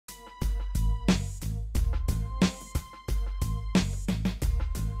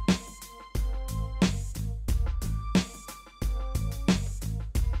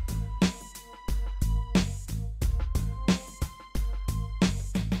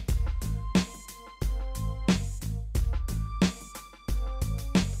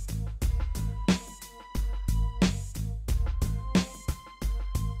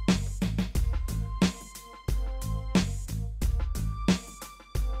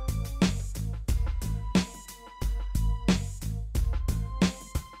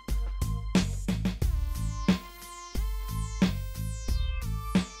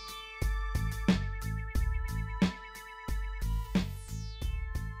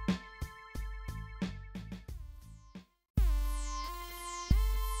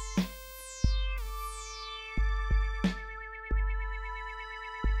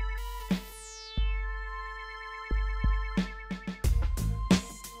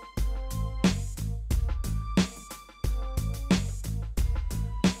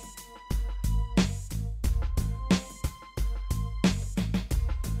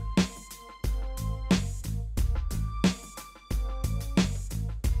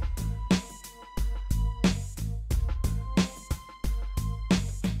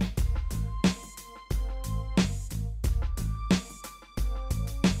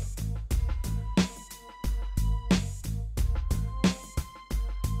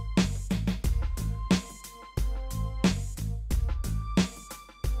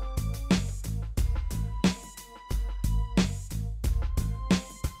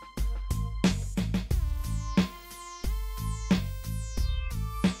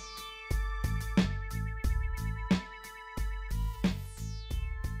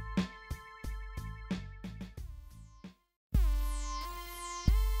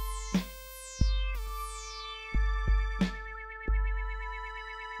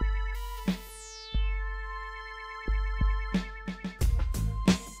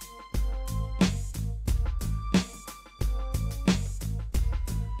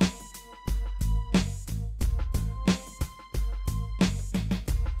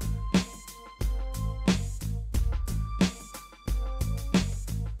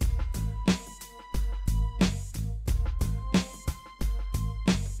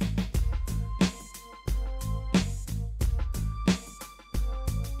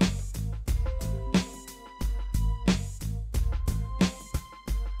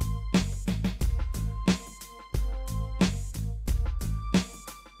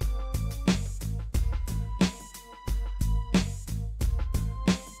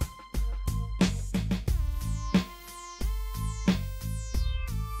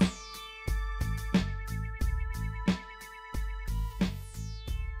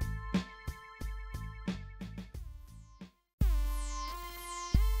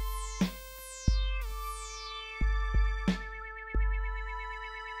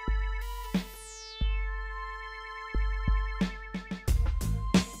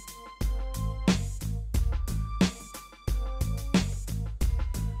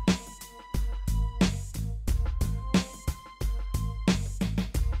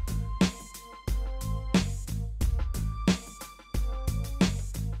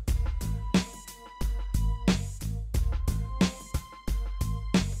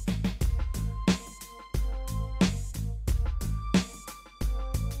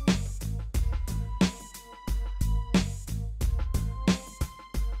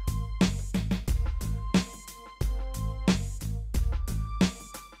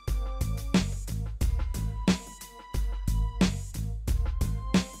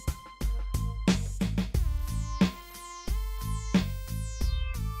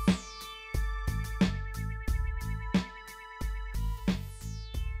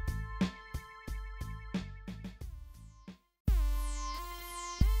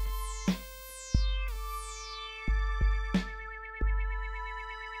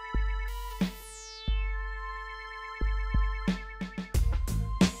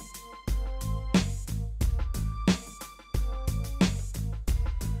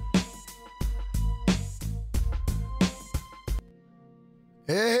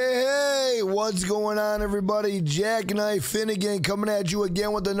Hey, what's going on, everybody? Jackknife Finnegan coming at you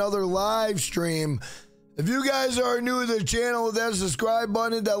again with another live stream. If you guys are new to the channel, hit that subscribe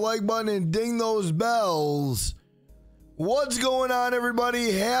button, hit that like button, and ding those bells. What's going on,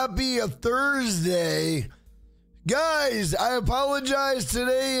 everybody? Happy Thursday. Guys, I apologize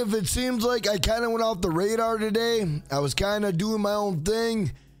today if it seems like I kind of went off the radar today. I was kind of doing my own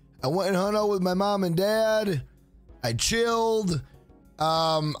thing. I went and hung out with my mom and dad. I chilled.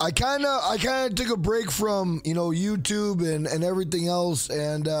 I kind of took a break from, YouTube and everything else,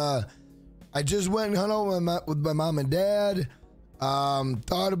 and I just went and hung out with my mom and dad.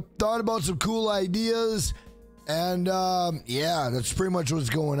 Thought about some cool ideas, and yeah, that's pretty much what's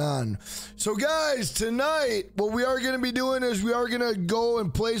going on. So, guys, tonight what we are going to be doing is we are going to go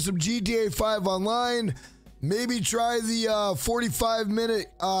and play some GTA 5 online. Maybe try the 45-minute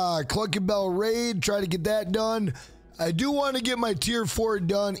Cluckin' Bell raid. Try to get that done. I do want to get my tier 4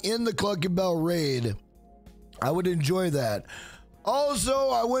 done in the Cluckin' Bell raid. I would enjoy that. Also,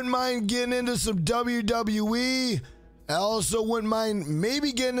 I wouldn't mind getting into some WWE. I also wouldn't mind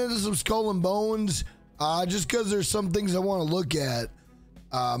maybe getting into some Skull and Bones, just because there's some things I want to look at.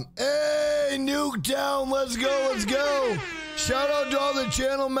 Hey, Nuketown, let's go, let's go. Shout out to all the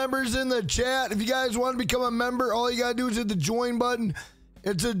channel members in the chat. If you guys want to become a member, all you got to do is hit the join button.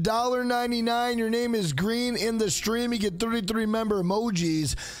 It's $1.99. Your name is green in the stream. You get 33 member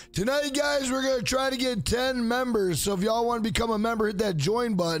emojis. Tonight, guys, we're going to try to get 10 members. So if y'all want to become a member, hit that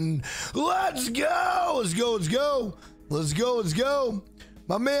join button. Let's go. Let's go. Let's go. Let's go. Let's go.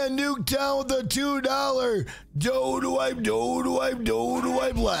 My man Nuketown with the $2. Do-do-wipe.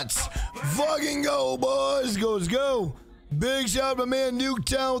 Let's fucking go, boys. Go. Let's go. Big shout out to my man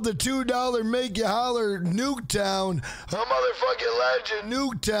Nuketown with the $2. Make you holler, Nuketown. A motherfucking legend,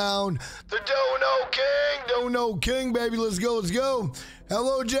 Nuketown. The Don't Know King, baby. Let's go, let's go.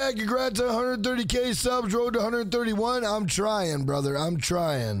 Hello, Jack. Congrats on 130K subs. Road to 131. I'm trying, brother. I'm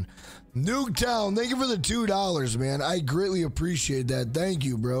trying. Nuketown, thank you for the $2, man. I greatly appreciate that. Thank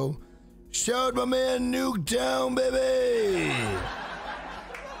you, bro. Shout out my man Nuketown, baby.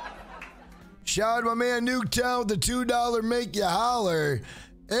 Shout out to my man Nuketown with the $2. Make you holler.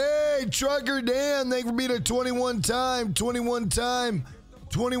 Hey, Trucker Dan, thank you for being a 21-time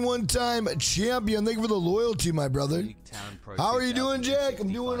champion. Thank you for the loyalty, my brother. How are you doing, Jack?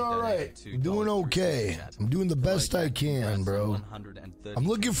 I'm doing all right. I'm doing okay. I'm doing the best I can, bro. I'm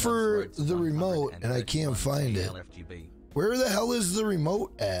looking for the remote, and I can't find it. Where the hell is the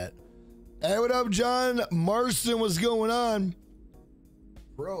remote at? Hey, what up, John Marston? What's going on?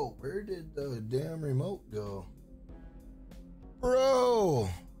 Bro, where did the damn remote go? Bro!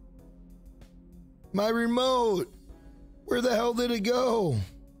 My remote! Where the hell did it go?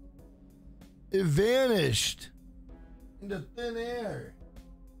 It vanished into thin air.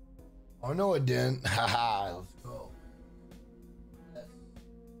 Oh, no, it didn't. Haha, let's go. Yes.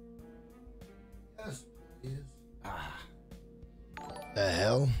 Yes, please. The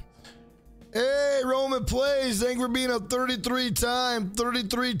hell? Hey, Roman Plays, thank you for being a 33-time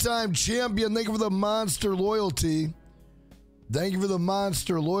champion. Thank you for the monster loyalty. Thank you for the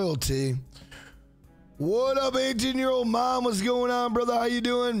monster loyalty. What up, 18-year-old mom? What's going on, brother? How you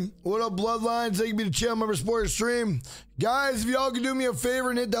doing? What up, Bloodlines? Thank you for the channel member sports stream. Guys, if y'all can do me a favor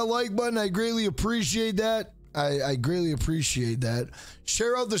and hit that like button, I greatly appreciate that. I greatly appreciate that.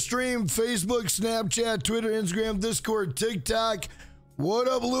 Share out the stream, Facebook, Snapchat, Twitter, Instagram, Discord, TikTok. What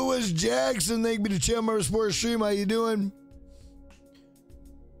up, Lewis Jackson? Thank you to Channel Member Sports Stream. How you doing?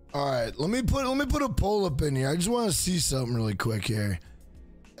 All right, let me put a poll up in here. I just want to see something really quick here.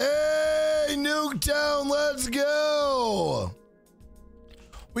 Hey, Nuketown, let's go.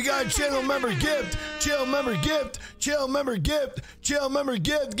 We got a channel member gift, channel member gift, channel member gift, channel member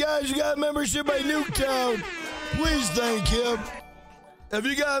gift. Guys, you got a membership by Nuketown. Please thank him. If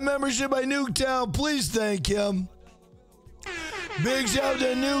you got a membership by Nuketown, please thank him. Big shout out to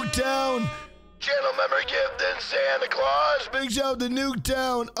Nuketown. Channel member gift and Santa Claus. Big shout out to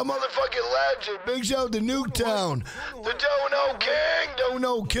Nuketown. A motherfucking legend. Big shout out to Nuketown. The Don't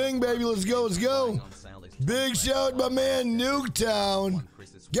Know King, baby. Let's go, let's go. Big shout out to my man Nuketown.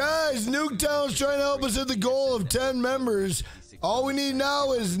 Guys, Nuketown's trying to help us hit the goal of 10 members. All we need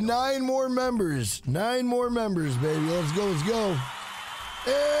now is 9 more members. 9 more members, baby. Let's go, let's go.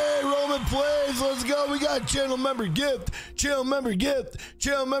 Hey, Roman Plays, let's go. We got channel member gift, channel member gift,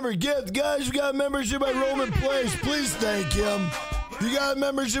 channel member gift. Guys, we got a membership by Roman Plays. Please thank him. You got a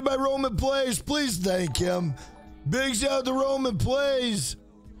membership by Roman Plays. Please thank him. Big shout out to Roman Plays.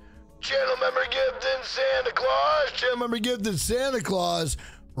 Channel member gift and Santa Claus. Channel member gift and Santa Claus.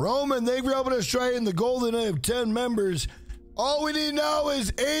 Roman, thank you for helping us try in the golden age of 10 members. All we need now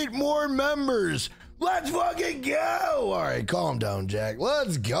is 8 more members. Let's fucking go. All right, calm down, Jack.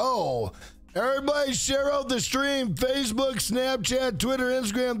 Let's go. Everybody share out the stream. Facebook, Snapchat, Twitter,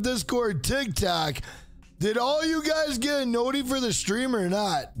 Instagram, Discord, TikTok. Did all you guys get a noti for the stream or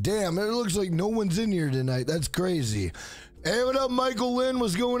not? Damn, it looks like no one's in here tonight. That's crazy. Hey, what up, Michael Lynn?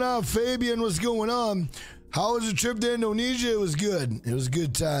 What's going on? Fabian, what's going on? How was the trip to Indonesia? It was good. It was a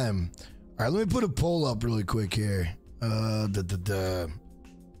good time. All right, let me put a poll up really quick here. Are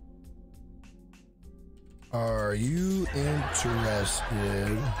you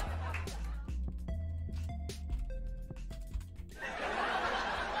interested?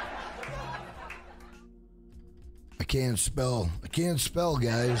 I can't spell. I can't spell,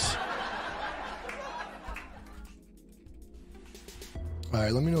 guys. All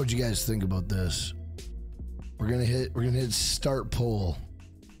right, let me know what you guys think about this. We're gonna hit start poll.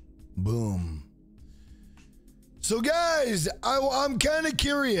 Boom. So guys, I'm kind of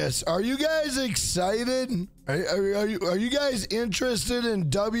curious. Are you guys excited? Are you guys interested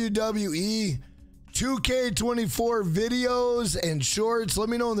in WWE 2K24 videos and shorts? Let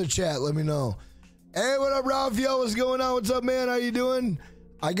me know in the chat. Let me know. Hey, what up, Raphael? What's going on? What's up, man? How you doing?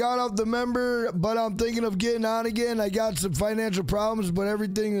 I got off the member, but I'm thinking of getting on again. I got some financial problems, but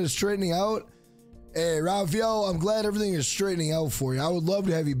everything is straightening out. Hey, Raphael, I'm glad everything is straightening out for you. I would love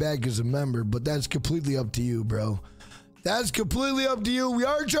to have you back as a member, but that's completely up to you, bro. That's completely up to you. We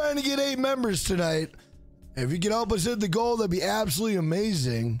are trying to get 8 members tonight. If you can help us hit the goal, that'd be absolutely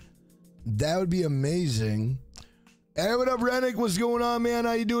amazing. That would be amazing. Hey, what up, Rennick? What's going on, man?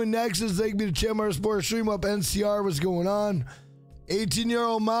 How you doing? Nexus, thank you to Tamarack Sports Stream up. NCR, what's going on?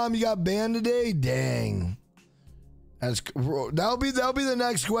 18-year-old mom, you got banned today? Dang. That'll be the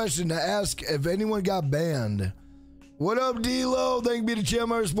next question to ask if anyone got banned. What up, D-Lo? Thank you to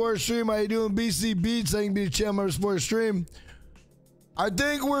Tamarack Sports Stream. How you doing? BC Beats, thank you to Tamarack Sports Stream. I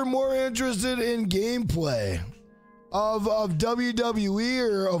think we're more interested in gameplay of WWE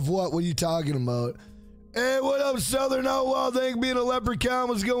or of what? What are you talking about? Hey, what up, Southern Outlaw? Thank you to Leprechaun.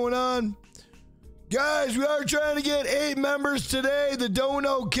 What's going on? Guys, we are trying to get 8 members today. The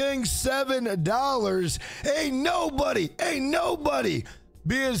Dono King, $7. Ain't nobody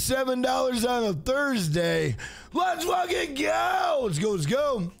being $7 on a Thursday. Let's fucking go. Let's go, let's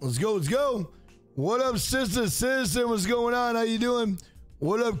go. Let's go, let's go. What up, Sister Citizen? What's going on? How you doing?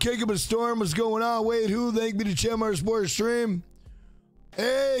 What up, Kick Up a Storm? What's going on? Wait, who? Thank you to Chamar Sports Stream.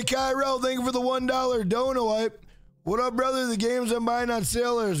 Hey, Cairo, thank you for the $1 Dono wipe. What up, brother? The games I'm buying on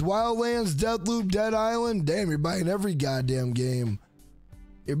sale is Wildlands, Deathloop, Dead Island. Damn, you're buying every goddamn game.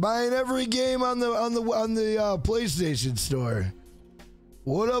 You're buying every game on the PlayStation Store.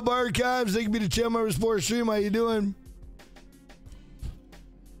 What up, Archives? Thank you to Chamar Sports Stream. How you doing?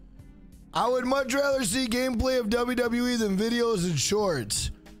 I would much rather see gameplay of WWE than videos and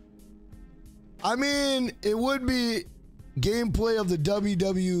shorts. I mean, it would be gameplay of the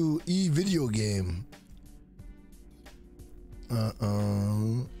WWE video game. I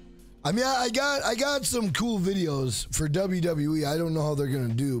mean, I got some cool videos for WWE. I don't know how they're gonna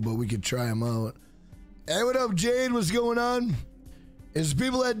do, but we could try them out. Hey, what up, Jade? What's going on? Is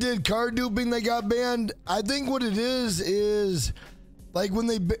people that did card duping that got banned? I think what it is like when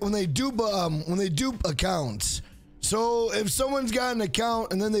they dupe accounts. So if someone's got an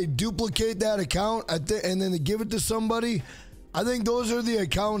account and then they duplicate that account, and then they give it to somebody, I think those are the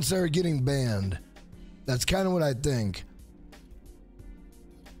accounts that are getting banned. That's kind of what I think.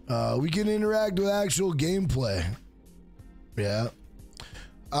 We can interact with actual gameplay. Yeah.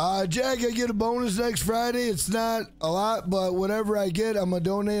 Jack, I get a bonus next Friday. It's not a lot, but whatever I get, I'm going to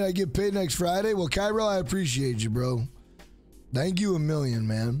donate. I get paid next Friday. Well, Kyrell, I appreciate you, bro. Thank you a million,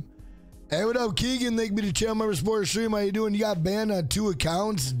 man. Hey, what up, Keegan? Thank me to Channel Member Sports Stream. How you doing? You got banned on 2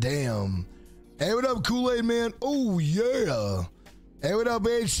 accounts? Damn. Hey, what up, Kool-Aid Man? Oh, yeah. Hey, what up,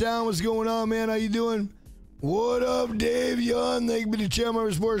 H-Town? What's going on, man? How you doing? What up, Dave Young? Thank me to Channel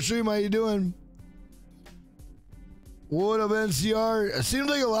Member Sports Stream. How you doing? What up, NCR? It seems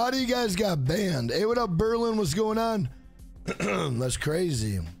like a lot of you guys got banned. Hey, what up, Berlin? What's going on? That's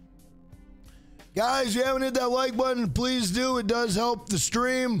crazy. Guys, if you haven't hit that like button, please do. It does help the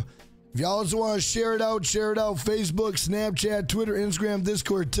stream. If y'all also want to share it out, Facebook, Snapchat, Twitter, Instagram,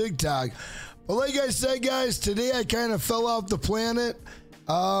 Discord, TikTok. But like I said, guys, today I kind of fell off the planet.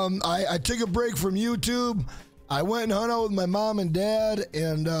 I took a break from YouTube. I went and hung out with my mom and dad,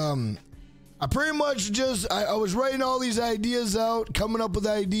 and I pretty much just, I was writing all these ideas out, coming up with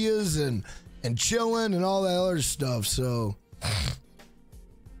ideas and chilling and all that other stuff. So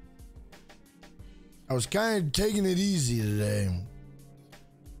I was kind of taking it easy today.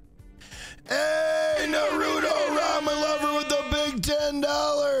 Hey, Naruto, Ron, my lover with the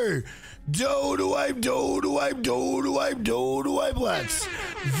 $10. Dodo wipe, dodo wipe, dodo wipe, dodo wipe. Let's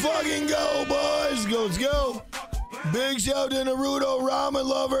fucking go, boys. Let's go. Big shout to Naruto Ramen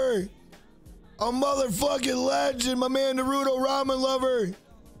Lover. A motherfucking legend, my man Naruto Ramen Lover.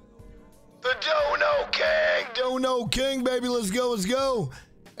 The Dono King, baby. Let's go, let's go.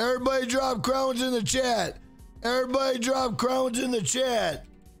 Everybody drop crowns in the chat. Everybody drop crowns in the chat.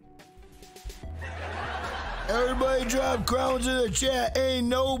 Everybody drop crowns in the chat. Ain't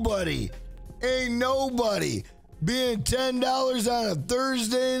nobody being $10 on a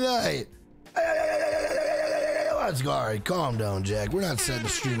Thursday night. Let's go. All right, calm down, Jack. We're not setting the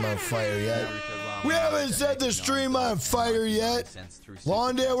stream on fire yet. We haven't set the stream on fire yet.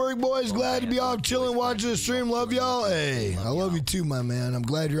 Long day at work, boys. Glad to be off chilling, watching the stream. Love y'all. Hey, I love you too, my man. I'm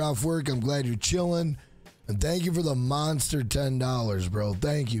glad you're off work. I'm glad you're chilling. And thank you for the monster $10, bro.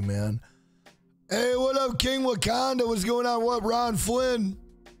 Thank you, man. Hey, what up, King Wakanda? What's going on? What, Ron Flynn?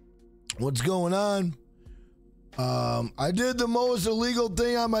 What's going on? I did the most illegal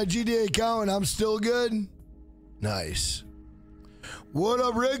thing on my GTA account, and I'm still good. Nice. What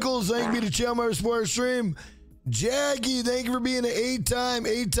up, Rickles? Thank you to Channel Sports Stream. Jackie, thank you for being an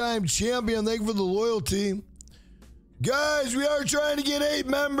eight-time champion. Thank you for the loyalty. Guys, we are trying to get 8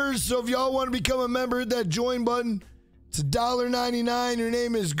 members, so if y'all want to become a member, hit that join button. It's $1.99. Your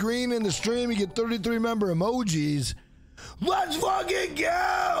name is green in the stream. You get 33 member emojis. Let's fucking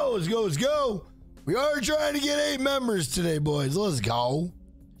go! Let's go, let's go. We are trying to get 8 members today, boys. Let's go.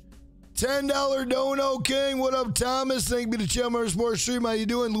 $10 Dono King. What up, Thomas? Thank you to Channel Member Sports Stream. How you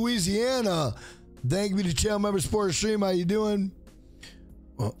doing, Louisiana? Thank you to Channel Member Sports Stream. How you doing?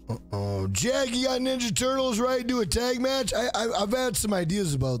 Jack, you got Ninja Turtles, right? Do a tag match? I've had some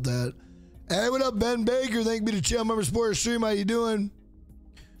ideas about that. Hey, what up, Ben Baker? Thank you to Channel Member Sports Stream. How you doing?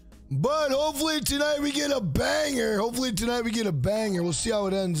 But hopefully tonight we get a banger. We'll see how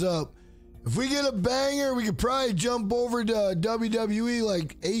it ends up. If we get a banger, we could probably jump over to WWE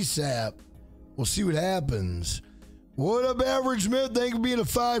like ASAP. We'll see what happens. What up, Average Smith? Thank you for being a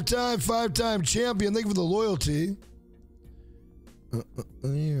five-time champion. Thank you for the loyalty.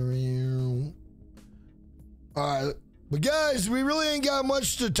 All right. But guys, we really ain't got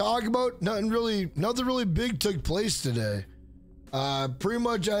much to talk about. Nothing really big took place today. Pretty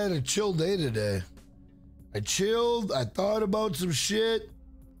much I had a chill day today. I chilled. I thought about some shit.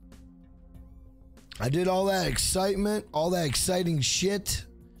 I did all that excitement, all that exciting shit.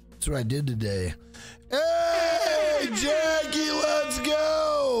 That's what I did today. Hey, Jackie, let's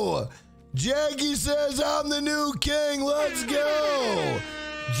go. Jackie says I'm the new king. Let's go.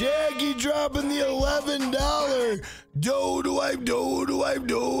 Jackie dropping the $11 dodo wipe, dodo wipe,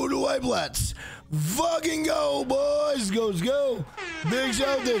 dodo wipe. Let's fucking go, boys. Go. Big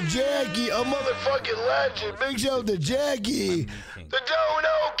shout to Jackie, a motherfucking legend. Big shout to Jackie, the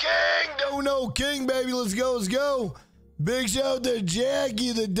Dono King, baby. Let's go. Big shout to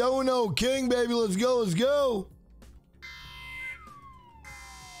Jackie, the Dono King, baby. Let's go.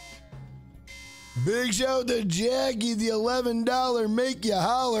 Big shout to Jackie, the $11 make you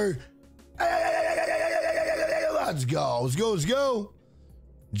holler. Let's go.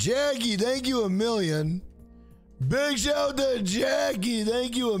 Jackie, thank you a million. Big shout to Jackie,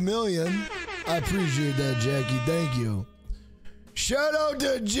 thank you a million. I appreciate that, Jackie. Thank you. Shout out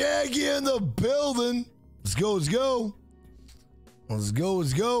to Jackie in the building. Let's go.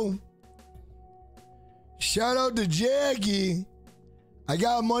 Shout out to Jackie. I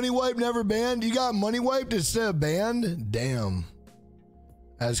got money wipe, never banned. You got money wiped instead of banned? Damn.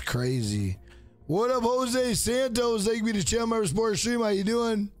 That's crazy. What up, Jose Santos? Thank you to Channel Member Sports Stream. How you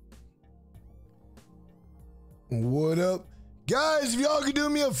doing? What up? Guys, if y'all could do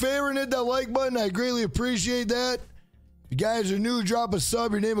me a favor and hit that like button, I greatly appreciate that. If you guys are new, drop a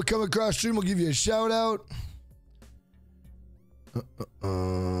sub. Your name will come across stream. We'll give you a shout out. But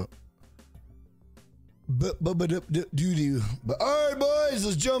all right, boys,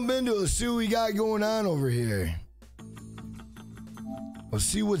 let's jump into it. Let's see what we got going on over here. Let's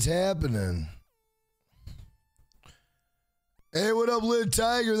see what's happening. Hey, what up, Lid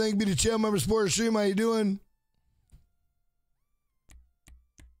Tiger? Thank you to Channel Member Sports Stream. How you doing?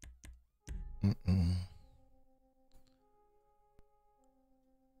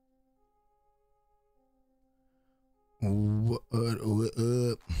 What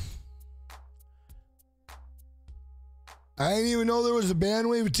up? I didn't even know there was a band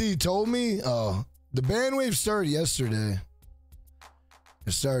wave until you told me. Oh, the band wave started yesterday.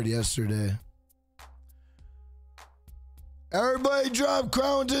 It started yesterday. Everybody drop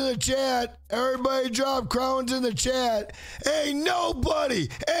crowns in the chat. Ain't nobody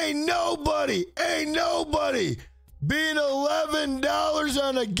being $11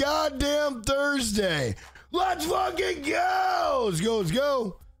 on a goddamn Thursday. Let's fucking go. Let's go. Let's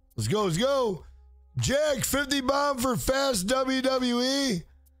go. Let's go. Let's go. Jack, 50 bomb for fast WWE.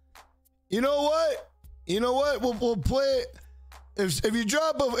 You know what? You know what? We'll play it. If you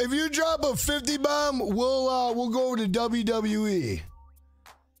drop a 50 bomb, we'll go over to WWE.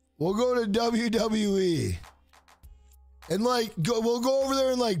 We'll go to WWE. And we'll go over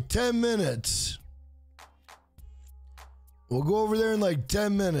there in like 10 minutes. We'll go over there in like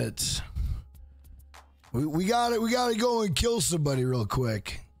 10 minutes. We gotta go and kill somebody real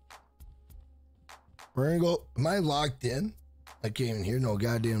quick. We're gonna go. Am I locked in? I can't even hear no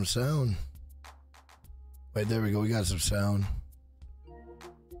goddamn sound. Wait, there we go. We got some sound.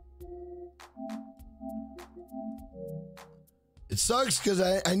 It sucks because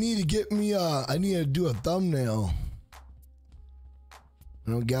I need to get me I need to do a thumbnail.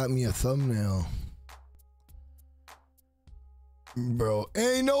 I don't got me a thumbnail. Bro,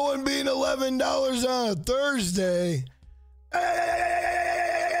 ain't no one being $11 on a Thursday.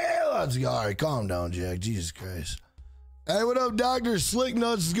 Let's go. All right, calm down, Jack. Jesus Christ. Hey, what up, Dr. Slick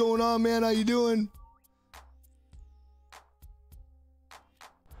Nuts? What's going on, man? How you doing?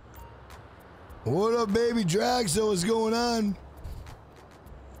 What up, baby Draxo? What's going on?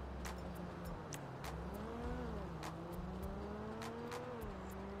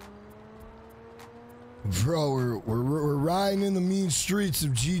 Bro, we're riding in the mean streets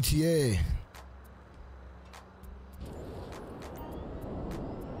of GTA.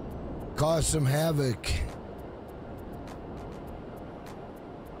 Cause some havoc.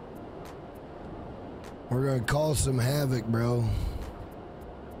 We're gonna cause some havoc, bro.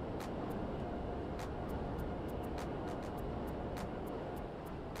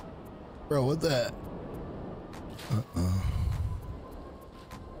 Bro, what the?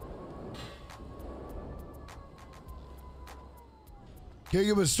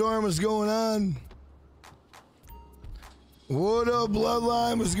 King of a Storm, what's going on? What up,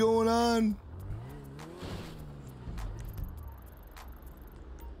 Bloodline? What's going on?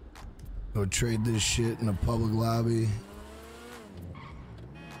 Go trade this shit in a public lobby.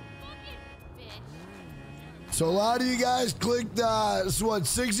 So a lot of you guys clicked, so what,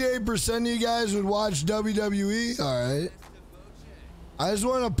 68% of you guys would watch WWE? All right. I just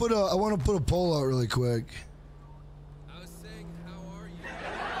want to put a poll out really quick.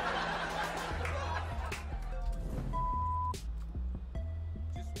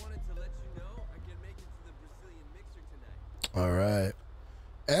 All right.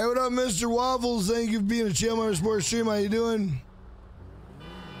 Hey, what up, Mr. Waffles? Thank you for being a Chill Motorsports stream. How you doing?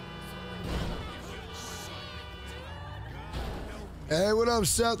 Hey, what up,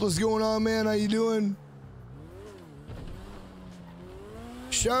 Seth? What's going on, man? How you doing?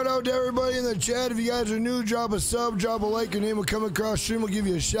 Shout out to everybody in the chat. If you guys are new, drop a sub, drop a like. Your name will come across stream. We'll give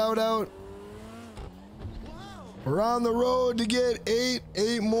you a shout out. We're on the road to get eight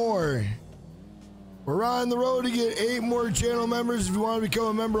more. We're on the road to get 8 more channel members. If you want to become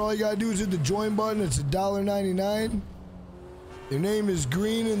a member, all you gotta do is hit the join button. It's $1.99. Your name is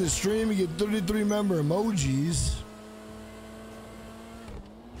green in the stream. You get 33 member emojis.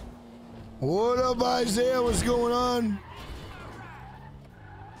 What up, Isaiah? What's going on?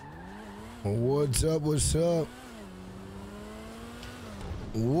 What's up? What's up?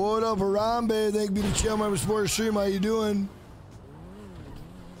 What up, Harambe? Thank you for the Chill Member Sports stream. How you doing?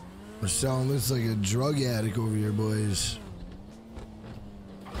 We're sounding this like a drug addict over here, boys.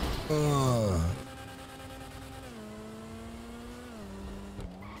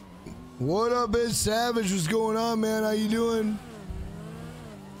 What up, Ed Savage? What's going on, man? How you doing?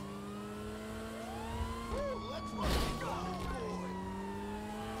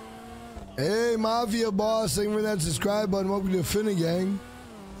 Hey, Mafia Boss, thank you for that subscribe button. Welcome to Finnegan.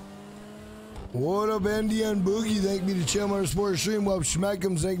 What up, Andy and Boogie? Thank me to Chill Motorsports stream. What up,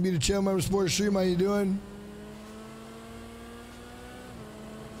 Schmeckums? Thank me to Chill Motorsports stream. How you doing?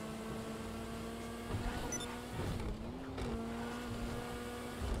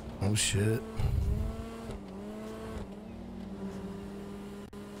 Oh shit.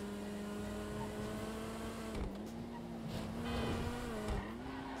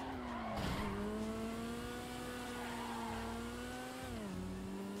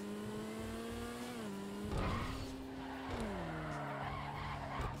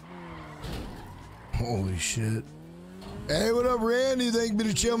 Holy shit. Hey, what up, Randy? Thank me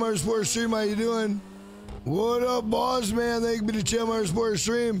to Chill Motorsports stream. How you doing? What up, Boss Man? Thank me to Chill Motorsports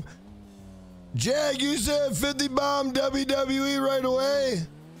stream. Jack, you said 50 bomb WWE right away.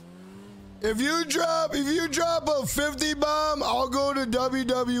 If you drop a 50 bomb, I'll go to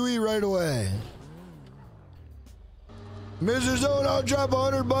WWE right away. Mr. Zone, I'll drop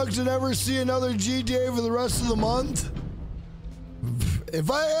 $100 and never see another GTA for the rest of the month.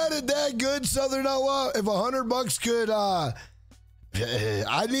 If I had it that good, Southern Outlaw, if $100 could, I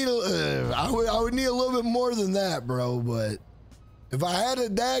would need a little bit more than that, bro. But if I had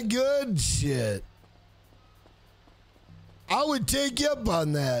it that good, shit, I would take you up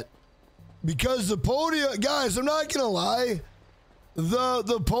on that. Because the podium, guys, I'm not gonna lie,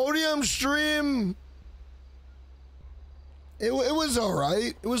 the podium stream, it was all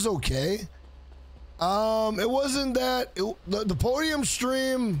right. It was okay. It wasn't that the podium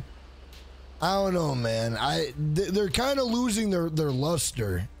stream. I don't know, man. They're kind of losing their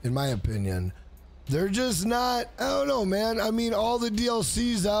luster, in my opinion. They're just not. I don't know, man. I mean, all the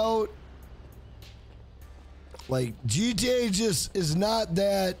DLC's out. Like GTA just is not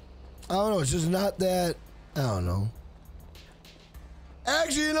that. I don't know. It's just not that. I don't know.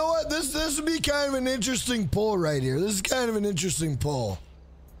 Actually, you know what? This would be kind of an interesting poll right here. This is kind of an interesting poll.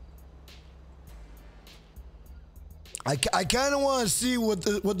 I kind of want to see what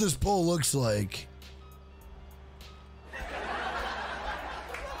this poll looks like.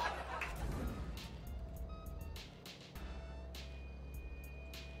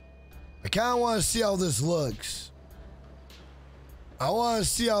 I kind of want to see how this looks. I want to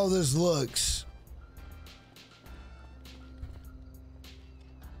see how this looks.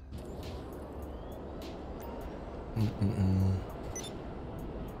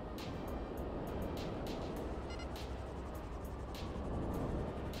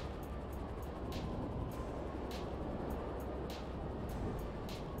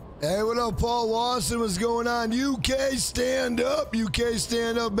 Hey, what up, Paul Lawson? What's going on? UK, stand up. UK,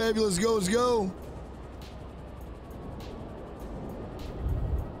 stand up, baby. Let's go, let's go.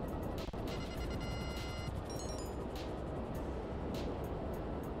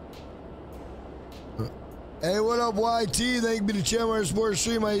 Hey, what up, YT? Thank you for the channel, Sports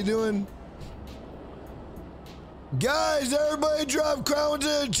Stream. How you doing? Guys, everybody drop crowns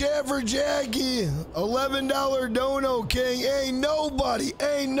in the chat for Jackie. $11 dono king. Ain't nobody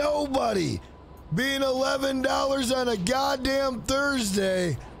being $11 on a goddamn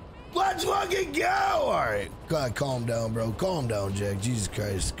Thursday. Let's fucking go. All right. God, calm down, bro. Calm down, Jack. Jesus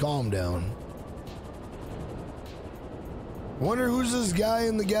Christ. Calm down. Wonder who's this guy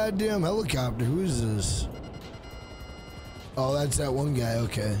in the goddamn helicopter. Who is this? Oh, that's that one guy.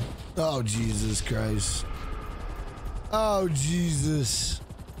 Okay. Oh, Jesus Christ. Oh, Jesus.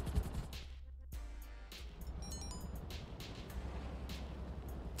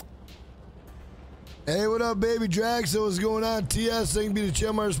 Hey, what up, baby Drax? What's going on? TS, thank you for the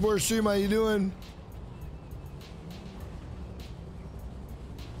channel, Sports Stream. How you doing?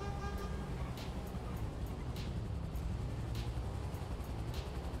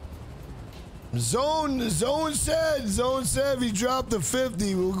 Zone said if he dropped the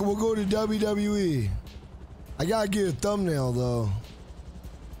 50, we'll go to WWE. I gotta get a thumbnail though.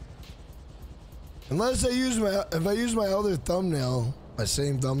 Unless if I use my other thumbnail, my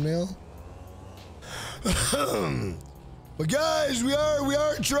same thumbnail. But guys, we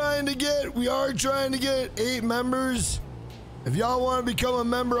are trying to get 8 members. If y'all want to become a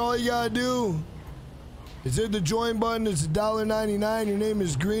member, all you gotta do is hit the join button. It's $1.99. Your name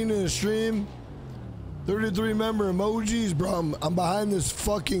is green in the stream. 33 member emojis, bro. I'm behind this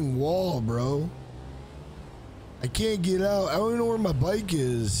fucking wall, bro. I can't get out. I don't even know where my bike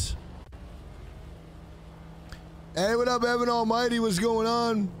is. Hey, what up, Evan Almighty? What's going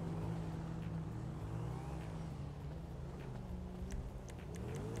on?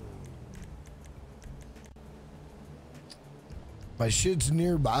 My shit's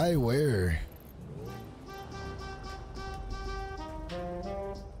nearby. Where?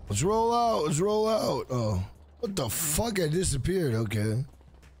 Let's roll out. Let's roll out. Oh, what the fuck? I disappeared. Okay.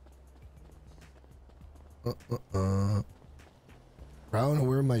 I don't know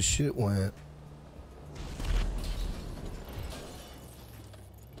where my shit went.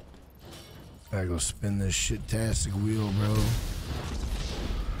 I go spin this shit-tastic wheel, bro.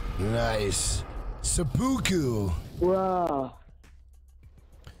 Nice. Seppuku. Wow.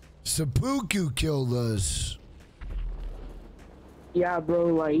 Seppuku killed us. Yeah, bro,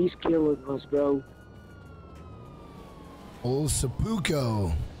 like, he's killing us, bro. Old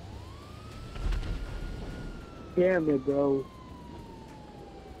Seppuku. Damn it, bro.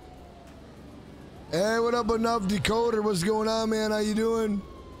 Hey, what up, Enough Decoder? What's going on, man? How you doing?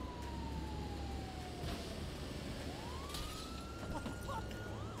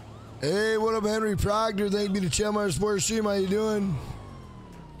 Hey, what up, Henry Proctor? Thank you to Chandler Sports Stream. How you doing?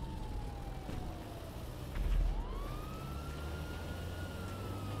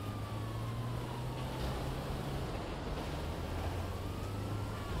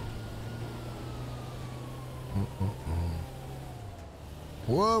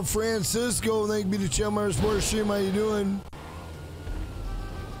 What up, Francisco? Thank you to Chelmar Sports Stream. How you doing?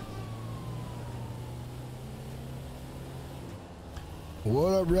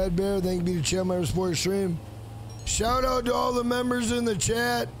 What up, Red Bear? Thank you to Chelmar Sports Stream. Shout out to all the members in the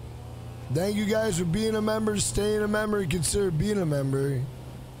chat. Thank you guys for being a member, staying a member, and consider being a member.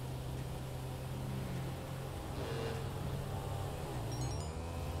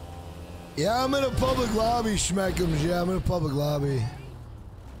 Yeah, I'm in a public lobby, Schmeckums. Yeah, I'm in a public lobby.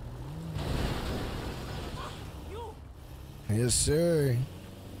 Yes, sir.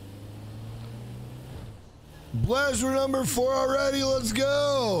 Bless, we're number 4 already. Let's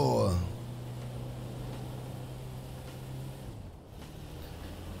go.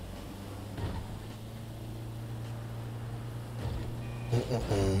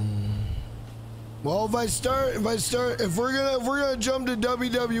 Well, if we're gonna jump to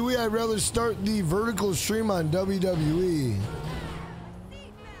WWE, I'd rather start the vertical stream on WWE.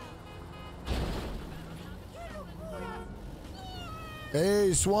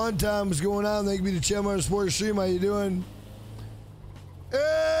 Hey, Swan Time, what's going on? Thank you to Chelmar Sports Stream. How you doing?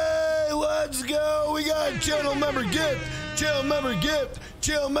 Hey, let's go. We got channel member gift, channel member gift,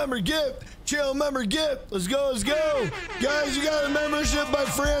 channel member gift, channel member gift. Let's go, let's go. Guys, you got a membership by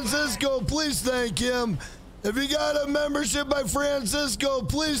Francisco. Please thank him. If you got a membership by Francisco,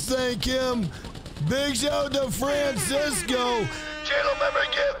 please thank him. Big shout out to Francisco. Channel member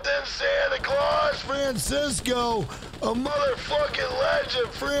gift in Santa Claus, Francisco. A motherfucking legend,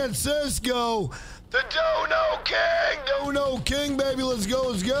 Francisco. The Dono King, baby. Let's go,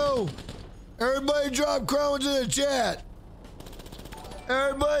 let's go. Everybody drop crowns in the chat.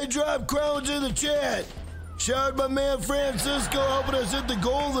 Everybody drop crowns in the chat. Shout out my man Francisco helping us hit the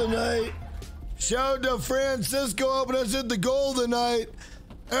goal tonight. Shout out to Francisco helping us hit the goal tonight.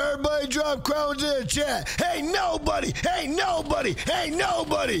 Everybody drop crowns in the chat. Hey, nobody. Hey, nobody. Hey,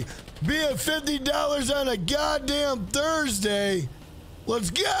 nobody. Being $50 on a goddamn Thursday.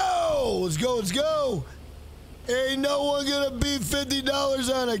 Let's go. Let's go. Let's go. Ain't no one gonna beat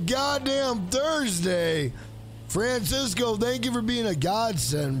 $50 on a goddamn Thursday. Francisco, thank you for being a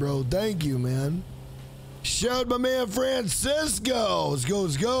godsend, bro. Thank you, man. Shout my man Francisco. Let's go.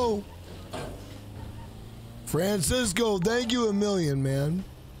 Let's go. Francisco, thank you a million, man.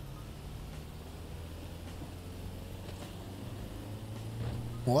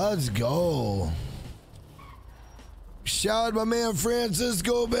 Let's go. Shout my man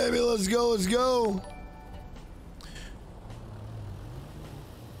Francisco, baby. Let's go. Let's go.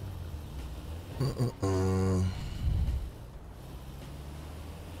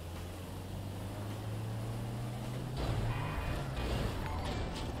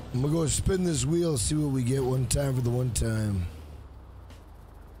 I'm gonna go spin this wheel, see what we get one time for the one time.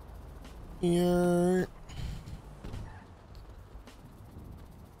 Yeah.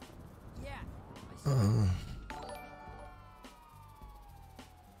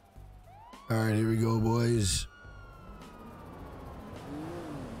 All right, here we go, boys.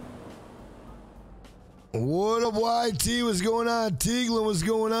 What up, YT? What's going on? Teaglin, what's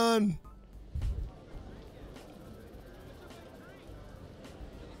going on?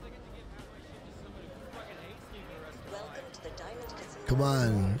 Come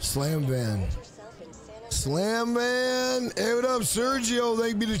on, Slam Van. Slam Van. Hey, what up, Sergio?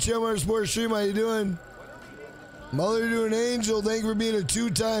 Thank you to Chelmar Sports Stream. How you doing? Mother to an Angel, thank you for being a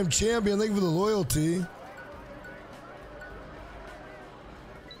 2-time champion. Thank you for the loyalty.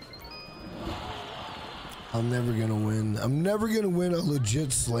 I'm never gonna win. I'm never gonna win a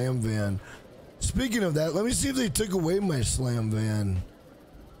legit Slam Van. Speaking of that, let me see if they took away my Slam Van.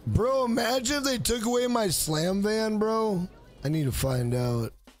 Bro, imagine if they took away my Slam Van, bro. I need to find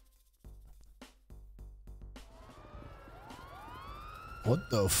out. What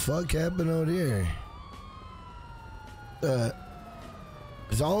the fuck happened out here?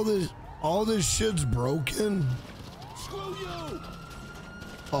 Is all this shit's broken? Screw you!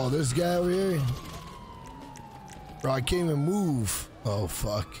 Oh, this guy over here? Bro, I can't even move. Oh,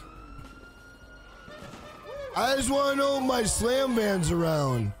 fuck. I just want to know if my Slam Van's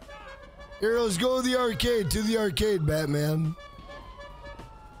around. Here, let's go to the arcade, Batman.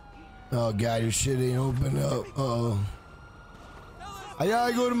 Oh, God, your shit ain't open up. Uh-oh. I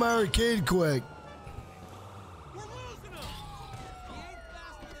gotta go to my arcade quick.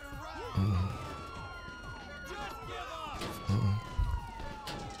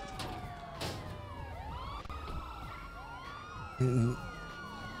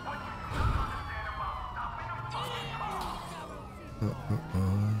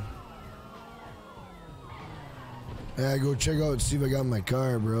 Yeah, go check out and see if I got my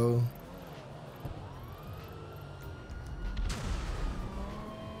car, bro.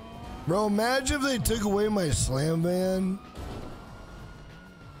 Bro, imagine if they took away my slam van.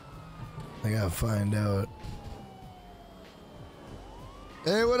 I gotta find out.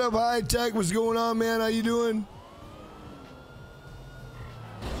 Hey, what up, High Tech? What's going on, man? How you doing?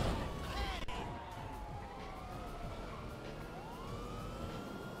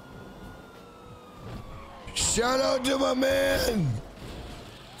 Shout out to my man,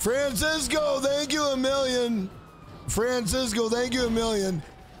 Francisco. Thank you a million. Francisco, thank you a million.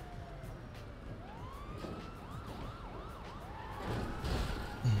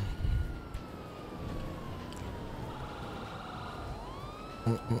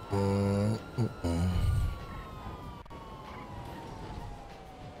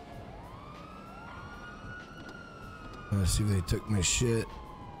 Let's see if they took my shit.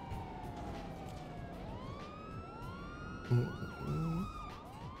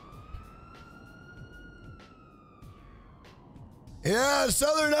 Yeah,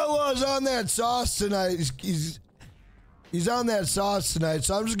 Southern Outlaw's on that sauce tonight. He's on that sauce tonight,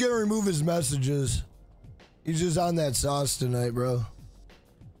 so I'm just gonna remove his messages. He's just on that sauce tonight, bro.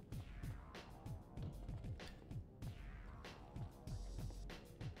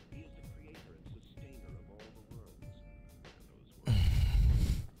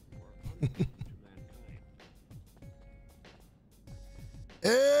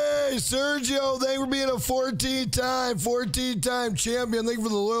 Hey, Sergio, thank you for being a 14-time champion. Thank you for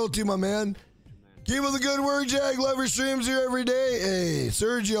the loyalty, my man. Keep up the good work, Jack. Love your streams here every day. Hey,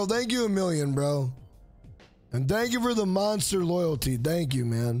 Sergio, thank you a million, bro. And thank you for the monster loyalty. Thank you,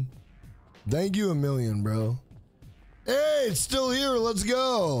 man. Thank you a million, bro. Hey, it's still here. Let's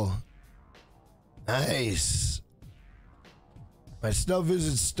go. Nice. My stuff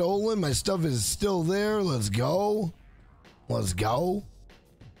isn't stolen. My stuff is still there. Let's go. Let's go.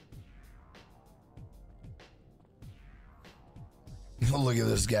 Look at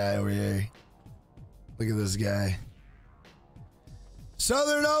this guy over here. Look at this guy.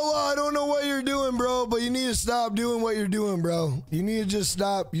 Southern Outlaw, I don't know what you're doing, bro, but you need to stop doing what you're doing, bro. You need to just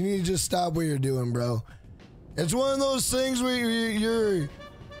stop. You need to just stop what you're doing, bro. It's one of those things where you're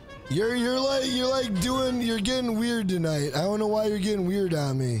getting weird tonight. I don't know why you're getting weird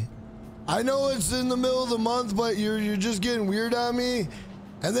on me. I know it's in the middle of the month, but you're just getting weird on me.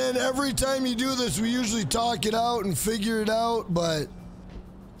 And then every time you do this, we usually talk it out and figure it out, but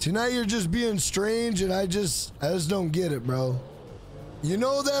tonight you're just being strange, and I just don't get it, bro. You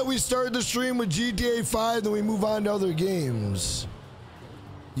know that we start the stream with GTA 5, then we move on to other games.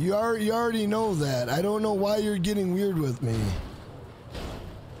 You already know that. I don't know why you're getting weird with me.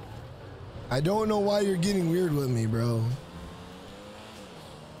 I don't know why you're getting weird with me, bro.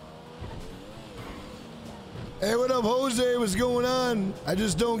 Hey, what up, Jose? What's going on? I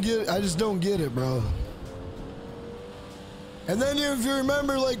just don't get it, bro. And then if you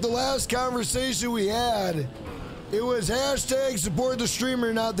remember, like the last conversation we had, it was hashtag support the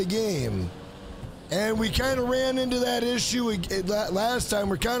streamer, not the game. And we kind of ran into that issue last time.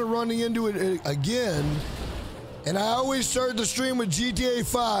 We're kind of running into it again. And I always start the stream with GTA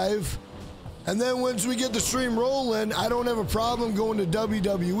 5. And then once we get the stream rolling, I don't have a problem going to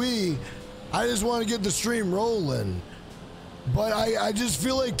WWE. I just want to get the stream rolling. But I just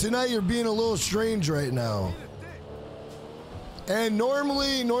feel like tonight you're being a little strange right now. And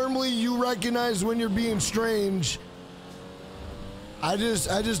normally you recognize when you're being strange. I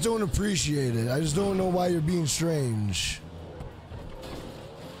just don't appreciate it. I just don't know why you're being strange.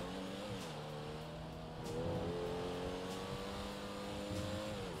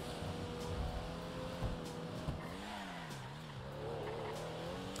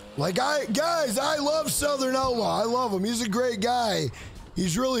 Like, guys, I love Southern Outlaw. I love him. He's a great guy.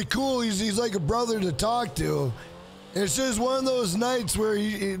 He's really cool. He's like a brother to talk to. It's just one of those nights where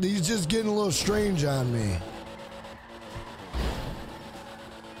he's just getting a little strange on me.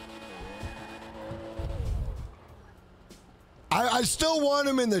 I still want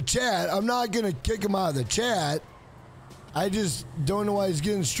him in the chat. I'm not going to kick him out of the chat. I just don't know why he's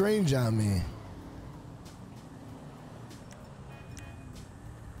getting strange on me.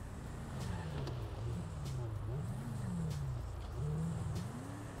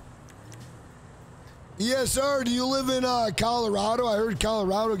 ESR, do you live in Colorado? I heard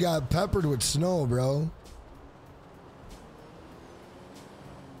Colorado got peppered with snow, bro.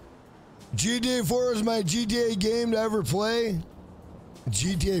 GTA 4 was my GTA game to ever play.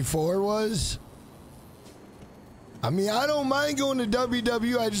 GTA 4 was. I mean, I don't mind going to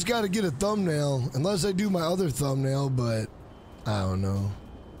WWE. I just got to get a thumbnail. Unless I do my other thumbnail, but I don't know.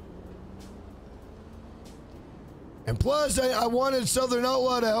 And plus, I wanted Southern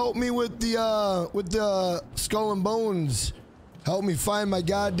Outlaw to help me with the Skull and Bones Help me find my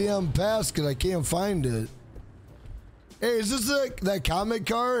goddamn pass because I can't find it. Hey, is this that comic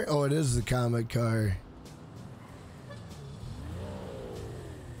car? Oh, it is the comic car.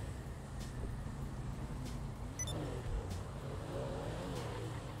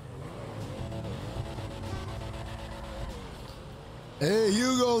 Hey,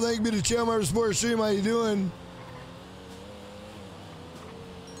 Hugo, thank you to Tamarack Sports Stream. How you doing?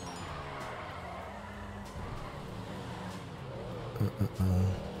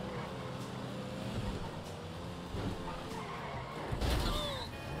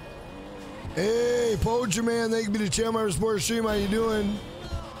 Hey, Poacher Man, thank you to Tamarack Sports Stream. How you doing?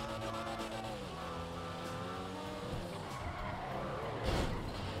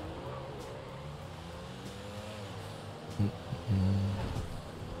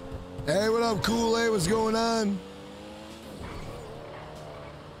 Hey, what up, Kool-Aid? What's going on?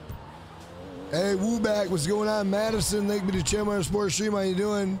 Hey, Wooback, what's going on? Madison, thank you to Tamarack Sports Stream. How you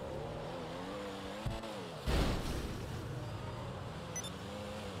doing?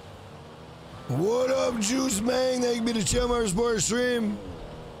 What up, Juice Man? Thank you to Tamarack Sports Stream.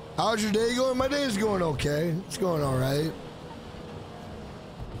 How's your day going? My day is going okay. It's going all right.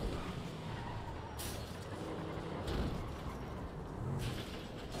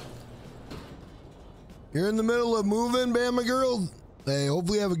 You're in the middle of moving, Bama girl? Hey,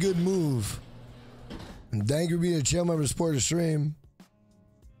 hopefully you have a good move. And thank you for being a Tamarack Sports Stream.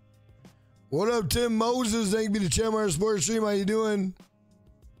 What up, Tim Moses? Thank you to Tamarack Sports Stream. How you doing?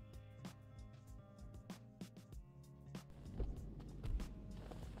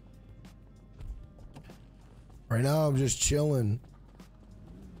 Right now, I'm just chilling.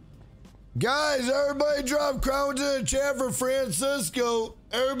 Guys, everybody drop crowns in the chat for Francisco.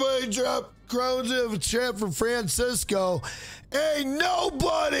 Everybody drop crowns in the chat for Francisco. Ain't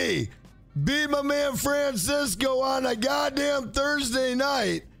nobody beat my man Francisco on a goddamn Thursday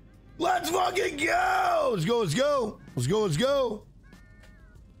night. Let's fucking go. Let's go, let's go. Let's go, let's go.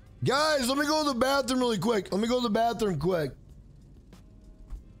 Guys, let me go to the bathroom really quick. Let me go to the bathroom quick.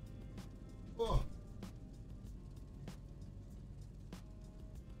 Oh.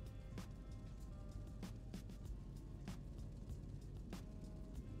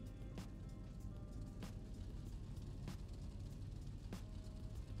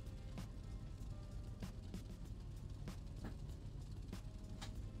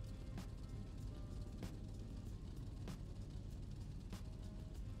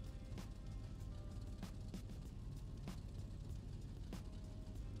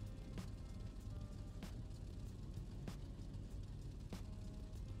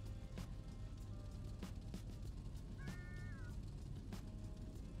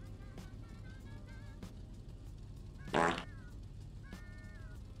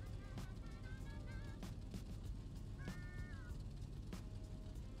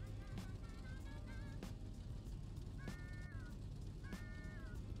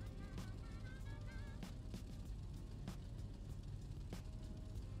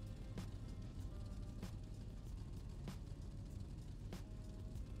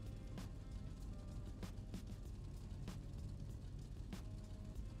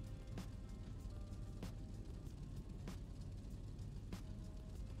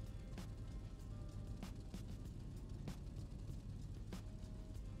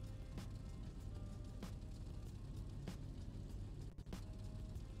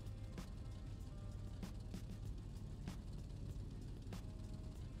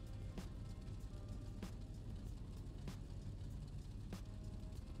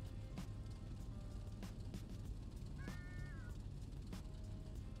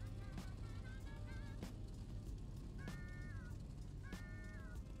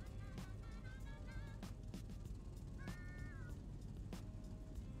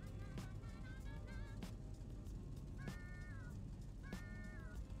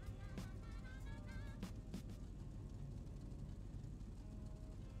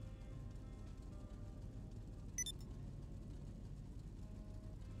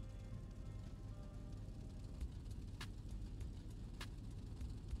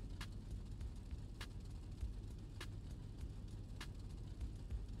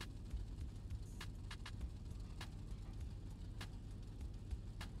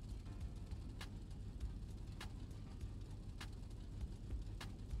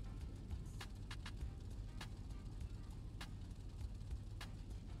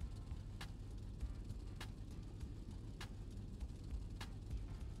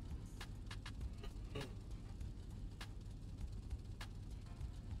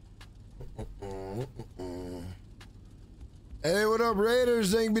 Hey, what up,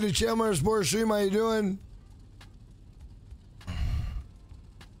 Raiders? Thank you to Tamarack Sports Stream. How you doing?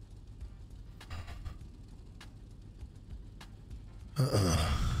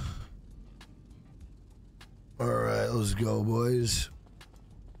 All right, let's go, boys.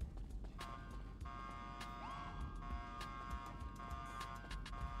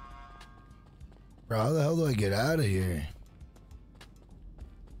 Bro, how the hell do I get out of here?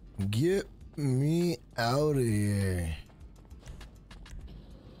 Get me out of here.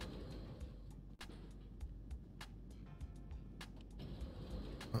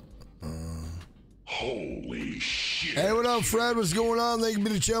 Holy shit. Hey, what up, Fred? What's going on? Thank you for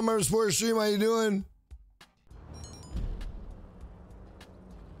the channel, my sports stream. How you doing?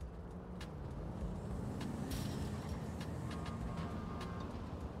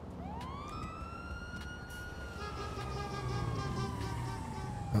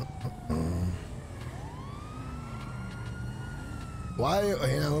 Why?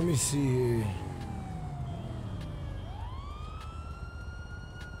 Hang on, let me see here.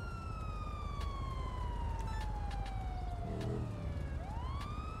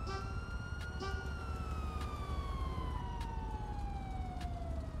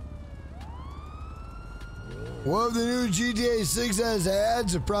 Well, if the new GTA 6 has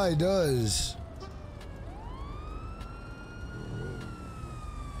ads, it probably does.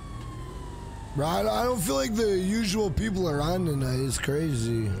 Right, I don't feel like the usual people are on tonight. It's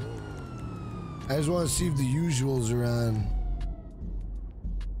crazy. I just want to see if the usuals are on.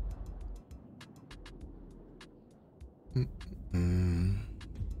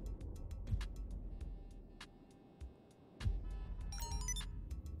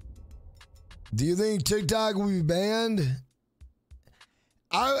 Do you think TikTok will be banned?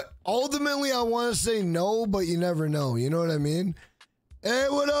 I ultimately want to say no, but you never know. You know what I mean? Hey,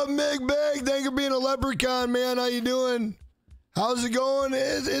 what up, Mick Big? Thank you for being a leprechaun, man. How you doing? How's it going?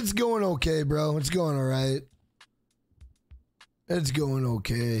 It's going okay, bro. It's going all right. It's going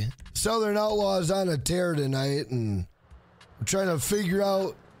okay. Southern Outlaw's on a tear tonight, and I'm trying to figure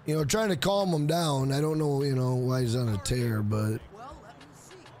out, trying to calm him down. I don't know, why he's on a tear, but,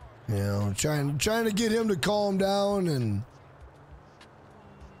 trying to get him to calm down, and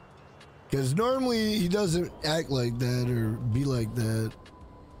because normally he doesn't act like that or be like that.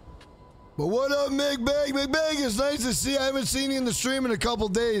 But what up, Mick Bag? Mick Bag, it's nice to see you. I haven't seen you in the stream in a couple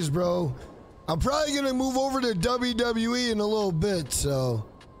days, bro. I'm probably going to move over to WWE in a little bit, so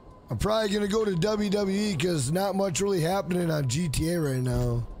I'm probably going to go to WWE because not much really happening on GTA right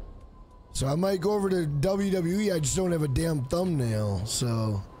now. So I might go over to WWE. I just don't have a damn thumbnail,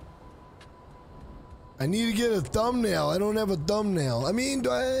 so I need to get a thumbnail. I don't have a thumbnail. I mean,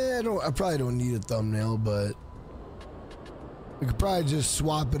 I probably don't need a thumbnail, but we could probably just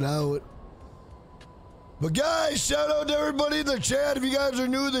swap it out. But guys, shout out to everybody in the chat. If you guys are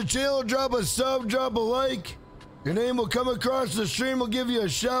new to the channel, drop a sub, drop a like. Your name will come across the stream. We'll give you a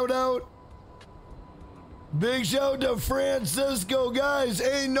shout out. Big shout out to Francisco. Guys,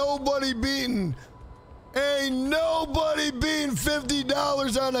 ain't nobody beating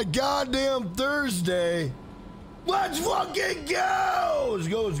 $50 on a goddamn Thursday. Let's fucking go! Let's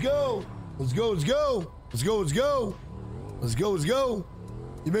go, let's go. Let's go, let's go. Let's go, let's go. Let's go, let's go.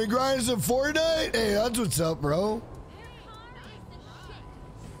 You been grinding some Fortnite? Hey, that's what's up, bro.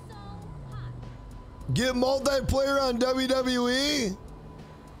 Get multiplayer on WWE?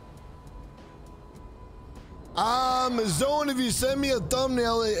 Zone, if you send me a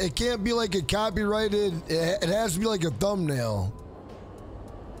thumbnail, it can't be like a copyrighted, it has to be like a thumbnail.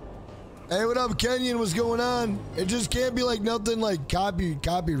 Hey, what up, Kenyon? What's going on? It just can't be like nothing like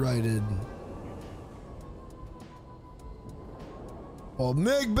copyrighted. Well,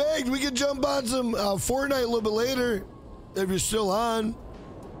 Mick Baked, we can jump on some Fortnite a little bit later if you're still on.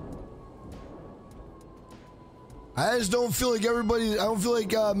 I just don't feel like I don't feel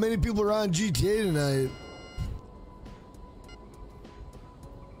like many people are on GTA tonight.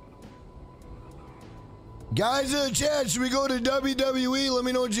 Guys in the chat, should we go to WWE? Let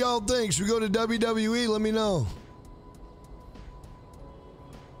me know what y'all think. Should we go to WWE? Let me know.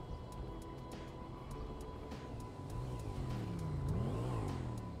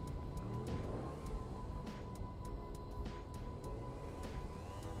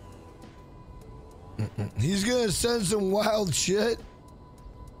 He's gonna send some wild shit.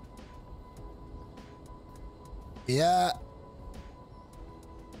 Yeah.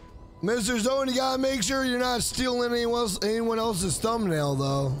 Mr. Zone, you gotta make sure you're not stealing anyone else's thumbnail,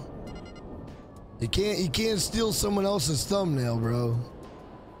 though. You can't steal someone else's thumbnail, bro.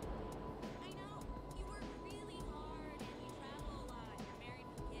 I know. You work really hard and you travel a lot. You're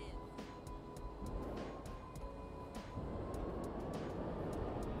married with kids.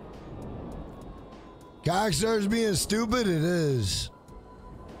 Cockstar's being stupid, it is.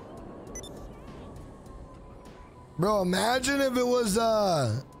 Bro, imagine if it was,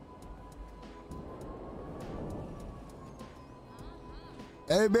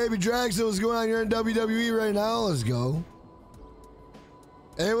 Hey, baby Draxel, what's going on? You're in WWE right now. Let's go.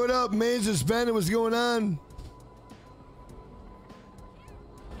 Hey, what up? Main suspended. What's going on?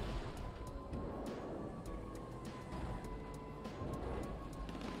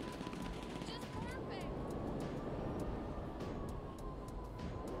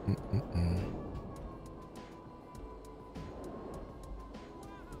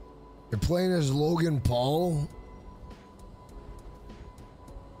 You're playing as Logan Paul?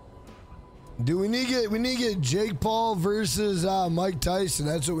 Do we need to get Jake Paul versus Mike Tyson?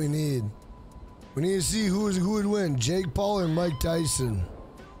 That's what we need. We need to see who would win, Jake Paul or Mike Tyson.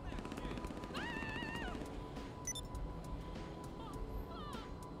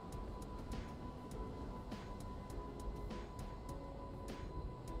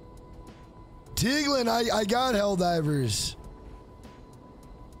 Teaglin, I got Helldivers.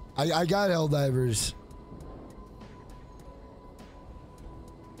 I got Helldivers.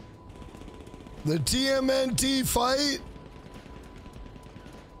 The TMNT fight?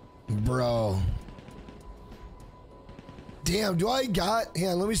 Bro. Damn, do I got... Hang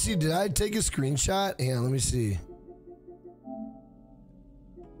on, let me see. Did I take a screenshot? Hang on, let me see.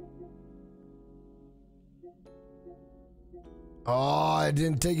 Oh, I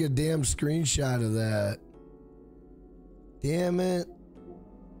didn't take a damn screenshot of that. Damn it.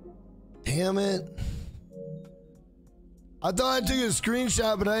 Damn it. I thought I took a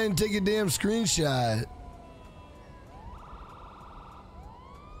screenshot, but I didn't take a damn screenshot.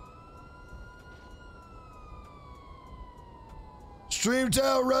 Stream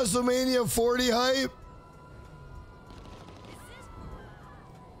Tile WrestleMania 40 hype.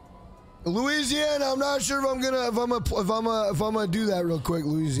 Louisiana, I'm not sure if I'm gonna do that real quick,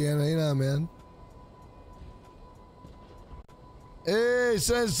 Louisiana. You know, man. Hey,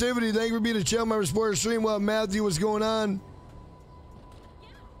 Sensitivity, thank you for being a channel member, support stream. Well, Matthew, what's going on?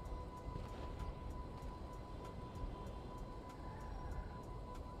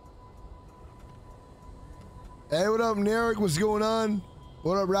 Hey, what up, Narek? What's going on?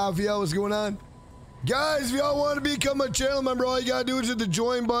 What up, Raphael? What's going on? Guys, if y'all want to become a channel member, all you gotta do is hit the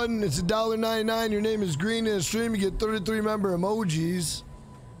join button. It's $1.99. Your name is green in the stream. You get 33 member emojis.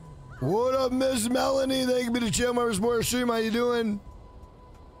 What up, Miss Melanie? Thank you for being a channel member, support stream. How you doing?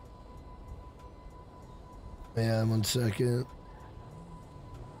 Man, 1 second.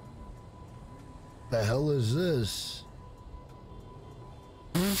 The hell is this?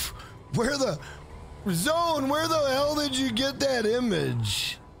 Where the... Zone, where the hell did you get that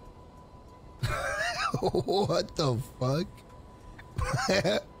image? What the fuck?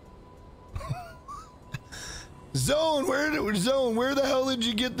 Zone, where the hell did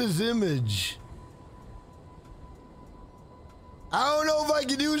you get this image? I don't know if I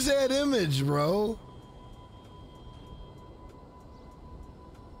can use that image, bro.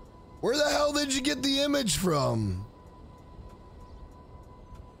 Where the hell did you get the image from?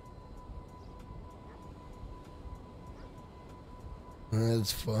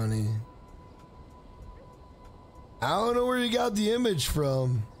 That's funny. I don't know where you got the image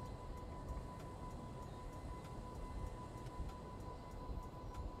from.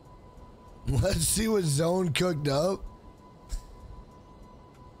 Let's see what Zone cooked up.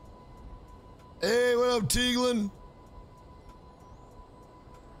 Hey, what up, Teaglin?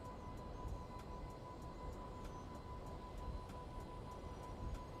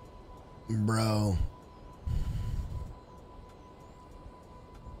 Bro.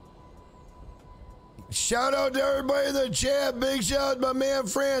 Shout out to everybody in the chat. Big shout out to my man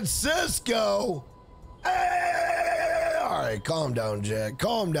Francisco. Hey! All right, calm down, Jack.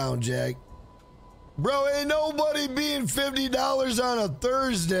 Calm down, Jack. Bro, ain't nobody being $50 on a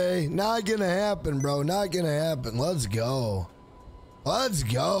Thursday. Not gonna happen, bro. Not gonna happen. Let's go. Let's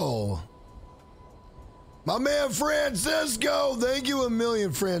go. My man Francisco. Thank you a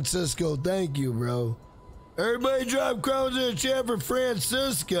million, Francisco. Thank you, bro. Everybody drop crowns in the chat for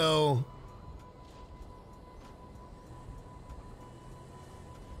Francisco.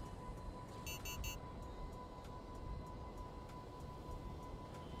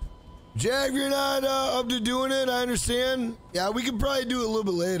 Jack, if you're not up to doing it, I understand. Yeah, we could probably do it a little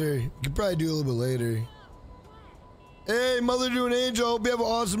bit later. Hey, Mother to an Angel, hope you have an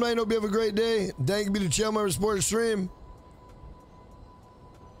awesome night. Hope you have a great day. Thank you for the channel member support stream.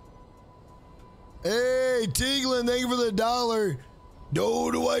 Hey, Teaglin, thank you for the $1.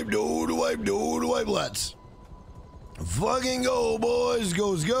 Do the wipe, let's fucking go, boys.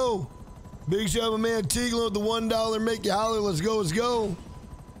 Go. Big shout out to my man Teaglin with the $1. Make you holler. Let's go.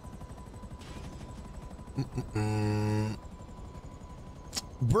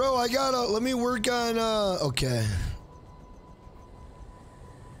 Bro, I gotta, let me work on, okay.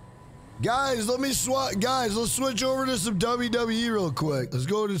 Guys, let me guys, let's switch over to some WWE real quick. Let's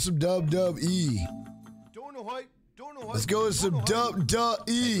go to some WWE. Let's go to some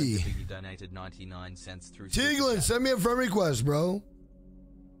WWE. Donated 99 cents through Teaglin, send me a friend request, bro.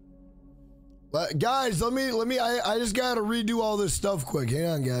 Guys, let me, I just gotta redo all this stuff quick. Hang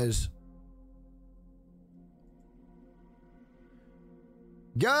on, guys.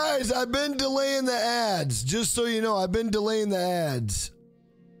 Guys, I've been delaying the ads. Just so you know, I've been delaying the ads.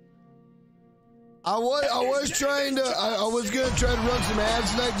 I was trying to, I was gonna try to run some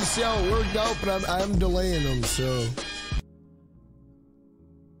ads tonight to see how it worked out, but I'm delaying them, so.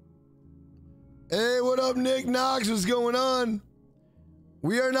 Hey, what up, Nick Knox? What's going on?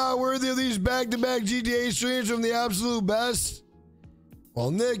 We are not worthy of these back-to-back GTA streams from the absolute best.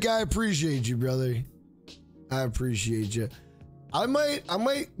 Well, Nick, I appreciate you, brother. I appreciate you. I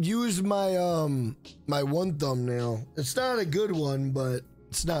might use my my one thumbnail. It's not a good one, but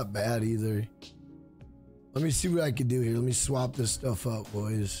it's not bad either. Let me see what I can do here. Let me swap this stuff up,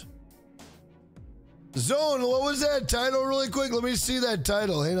 boys. Zone, what was that title really quick? Let me see that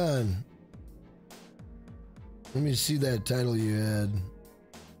title. Hang on. Let me see that title you had.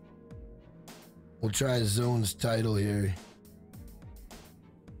 We'll try Zone's title here.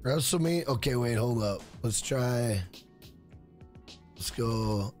 WrestleMania. Okay, wait, hold up. Let's try. Let's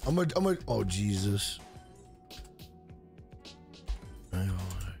go. I'm a. Oh, Jesus.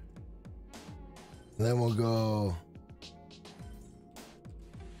 Then we'll go.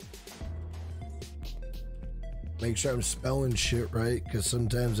 Make sure I'm spelling shit right, because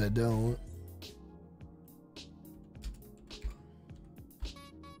sometimes I don't.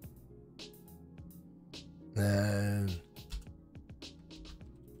 And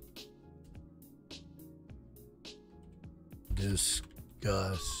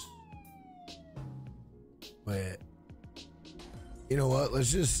discuss. Wait. You know what?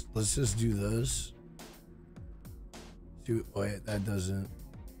 Let's just do this. Wait, that doesn't.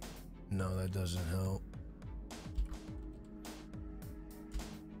 No, that doesn't help.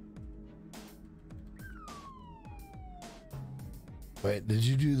 Wait, did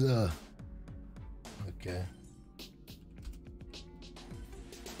you do the? Okay.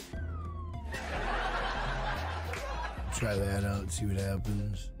 Try that out and see what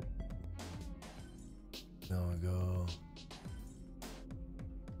happens. There we go.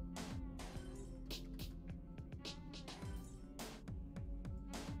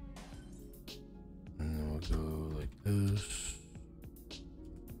 And then we'll go like this.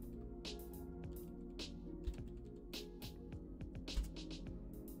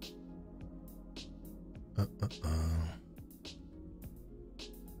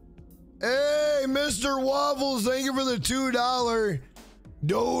 Hey, Mr. Waffles, thank you for the $2.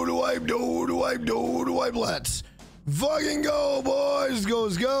 Do-do-wipe. Let's fucking go, boys.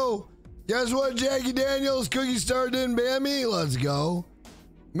 Go. Guess what? Jackie Daniels, Cookie Star didn't ban me. Let's go.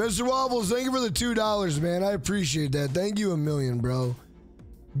 Mr. Waffles, thank you for the $2, man. I appreciate that. Thank you a million, bro.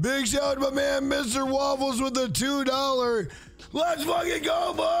 Big shout out to my man, Mr. Waffles, with the $2. Let's fucking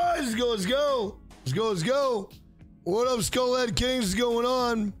go, boys. Let's go. What up, Skullhead Kings? What's going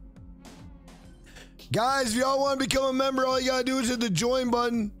on? Guys, if y'all want to become a member, all you gotta do is hit the join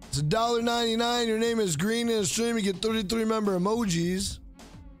button. It's $1.99. Your name is green in the stream. You get 33 member emojis.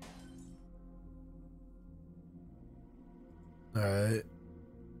 All right.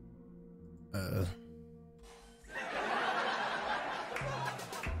 I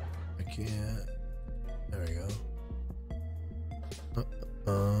can't. There we go.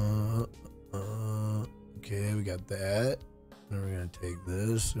 Okay, we got that. Then we're gonna take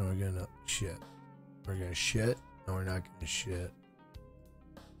this and we're gonna shit. We're gonna shit, and we're not gonna shit.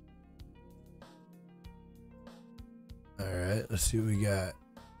 Alright, let's see what we got.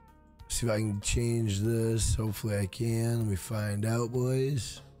 See if I can change this. Hopefully I can. Let me find out,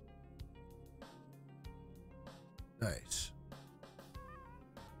 boys. Nice.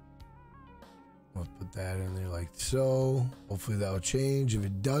 We'll put that in there like so. Hopefully that'll change. If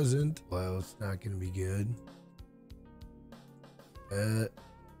it doesn't, well, it's not gonna be good.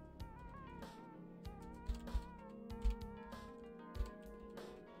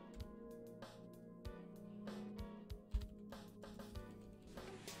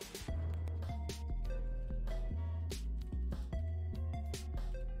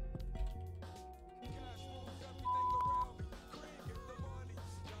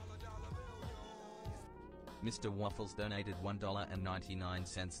 Mr. Waffles donated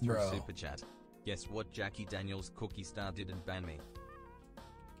 $1.99 through Super Chat. Guess what? Jackie Daniels Cookie Star didn't ban me.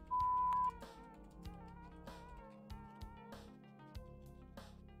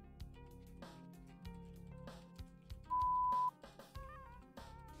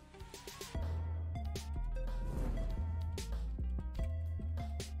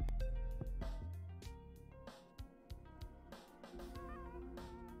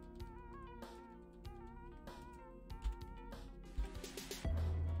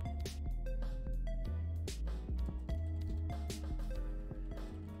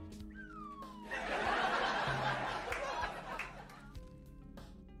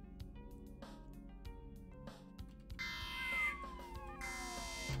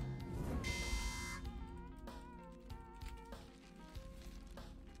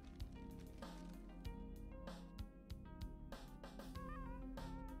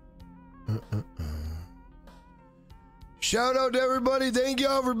 Shout out to everybody. Thank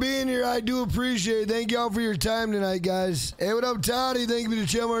y'all for being here. I do appreciate it. Thank y'all for your time tonight, guys. Hey, what up, Toddy? Thank you for the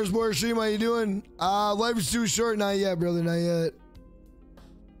Channel Sports stream. How you doing? Life is too short. Not yet, brother. Not yet.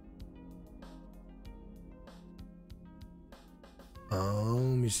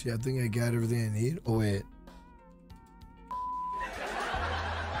 Let me see. I think I got everything I need. Oh, wait.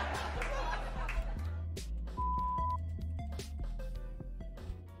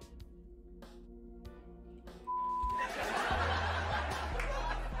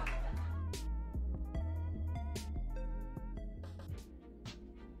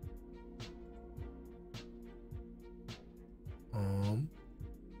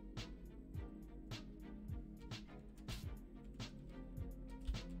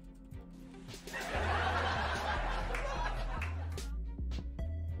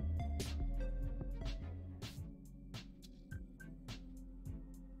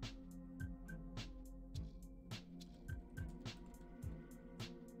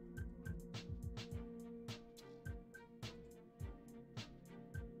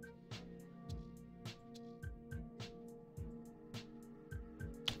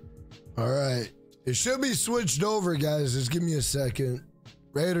 All right. It should be switched over, guys. Just give me a second.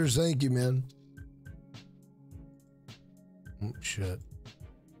 Raiders, thank you, man. Oh, shit.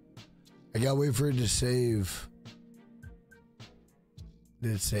 I gotta wait for it to save.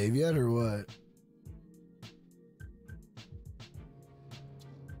 Did it save yet or what?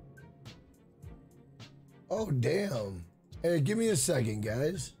 Oh, damn. Hey, give me a second,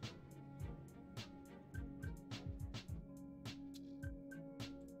 guys.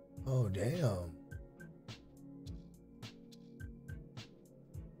 Oh, damn.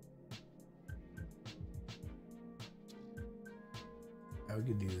 I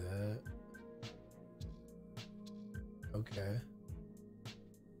could do that. Okay.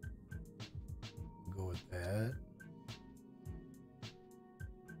 Go with that.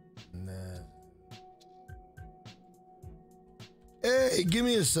 And then... Hey, give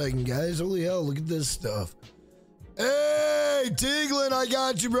me a second, guys. Holy hell, look at this stuff. Hey, Tiglin, I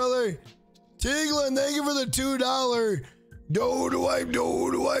got you, brother. Tiglin, thank you for the $2.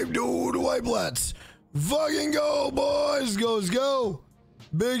 Let's fucking go, boys. Go.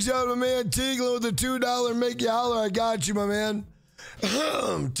 Big shout out to my man Tiglin with the $2. Make you holler. I got you, my man.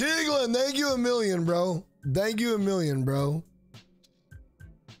 Tiglin, thank you a million, bro. Thank you a million, bro.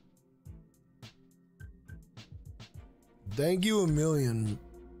 Thank you a million.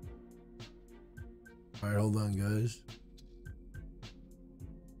 All right, hold on, guys.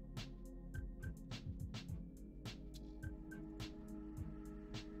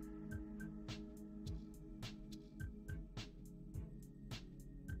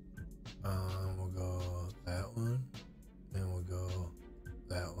 We'll go that one, and we'll go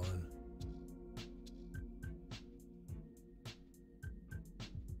that one.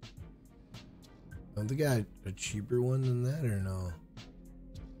 Don't think I had a cheaper one than that, or no?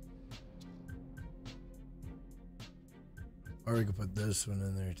 Or we could put this one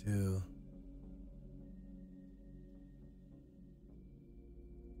in there too.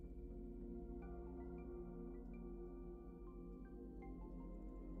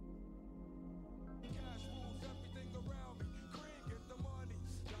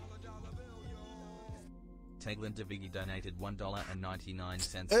 Taglin DeViggy donated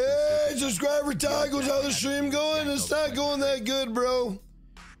 $1.99. Hey, subscriber Toggles, how's the stream going? It's not going that good, bro.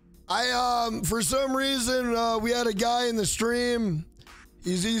 For some reason, we had a guy in the stream.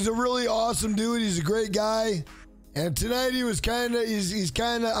 He's a really awesome dude. He's a great guy. And tonight he was he's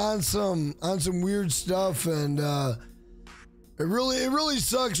kind of on some weird stuff, and it really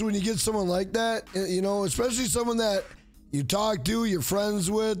sucks when you get someone like that, you know, especially someone that you talk to, you're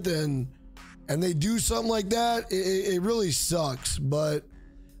friends with, and they do something like that. It really sucks. But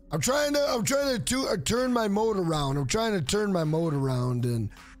I'm trying to turn my mode around.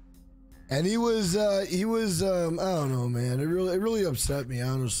 And he was I don't know, man. It really upset me,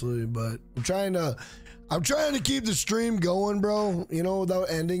 honestly. But I'm trying to keep the stream going, bro. You know, without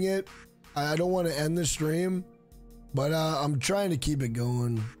ending it. I don't want to end the stream, but I'm trying to keep it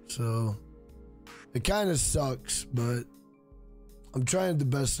going. So it kind of sucks, but I'm trying the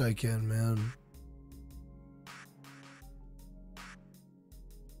best I can, man.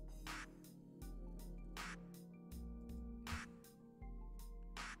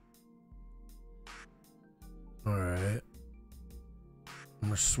 All right.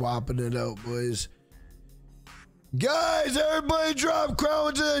 We're swapping it out, boys. Guys, everybody drop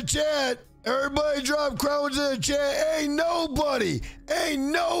crowns in the chat. Everybody drop crowns in the chat. Ain't nobody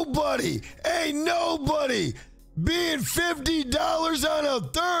being $50 on a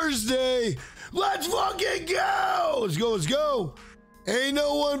Thursday. Let's fucking go. Let's go. Let's go. Ain't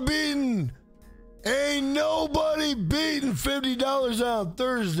nobody beating $50 on a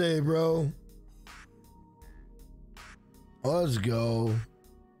Thursday, bro. Let's go.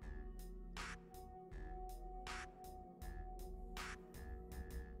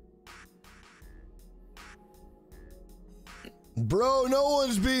 Bro, no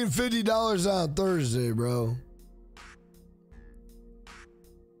one's beating $50 on Thursday, bro.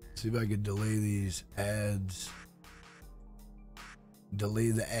 See if I can delay these ads. Delay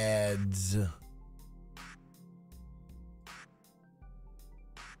the ads.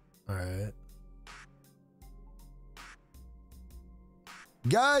 All right.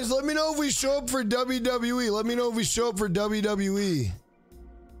 Guys, let me know if we show up for WWE. Let me know if we show up for WWE.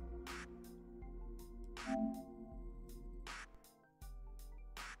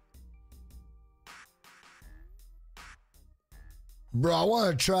 Bro, I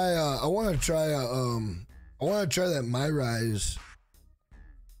want to try that My Rise.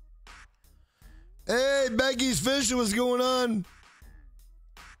 Hey, Becky's Fishing, what's going on?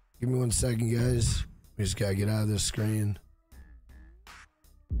 Give me 1 second, guys. We just gotta get out of this screen.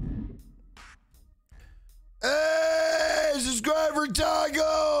 Hey, subscriber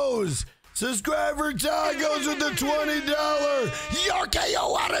tacos! Subscriber tacos with the $20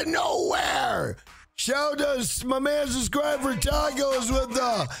 Yorkio out of nowhere! Shout out to my man subscriber tacos with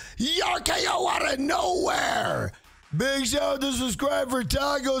the Yorkio out of nowhere! Big shout out to subscriber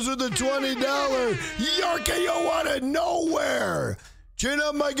tacos with the $20 Yorkio out of nowhere! Chin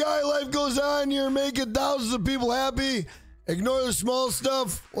up, my guy. Life goes on. You're making thousands of people happy. Ignore the small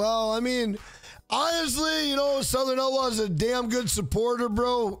stuff. Well, I mean, honestly, you know, Southern Outlaw is a damn good supporter,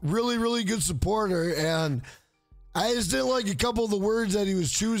 bro. Really, really good supporter. And I just didn't like a couple of the words that he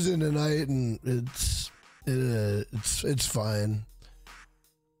was choosing tonight, and it's fine.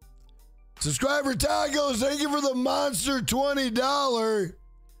 Subscriber tacos, thank you for the monster $20.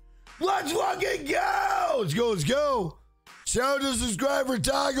 Let's fucking go. Let's go. Let's go. Shout out to subscriber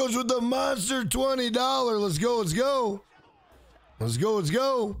tacos with the monster $20. Let's go. Let's go. Let's go. Let's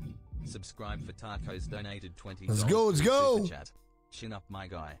go. Subscribe for tacos donated $20. Let's go. Let's go. Super chat. Chin up, my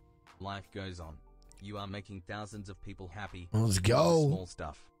guy. Life goes on. You are making thousands of people happy. Let's go. Small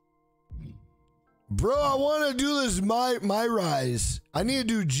stuff. Bro, I want to do this my Rise. I need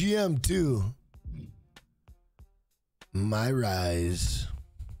to do GM too. My Rise.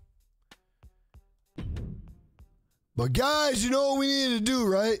 But guys, you know what we need to do,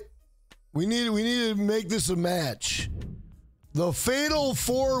 right? We need to make this a match. The Fatal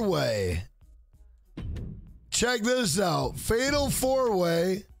 4-Way. Check this out. Fatal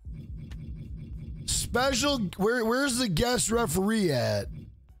 4-Way. Special, where's the guest referee at?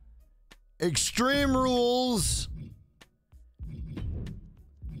 Extreme Rules.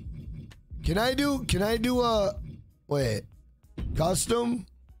 Can I do a, wait, custom?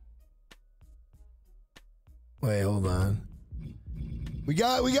 Wait, hold on. We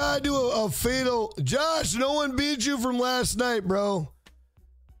gotta do a fatal. Josh, no one beat you from last night, bro.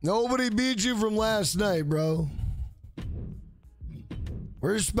 Nobody beat you from last night, bro.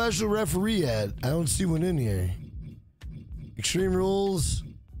 Where's special referee at? I don't see one in here. Extreme Rules.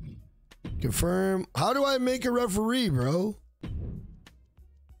 Confirm. How do I make a referee, bro?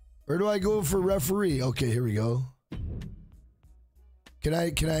 Where do I go for referee? Okay, here we go. Can I?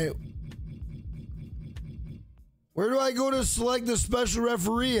 Where do I go to select the special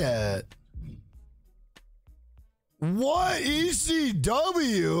referee at? What?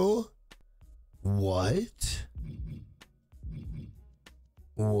 ECW? What?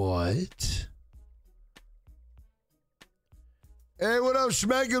 What? Hey, what up,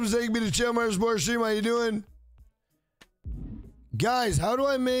 Schmeckums? Thank me to Chandler Sports Stream. How you doing? Guys, how do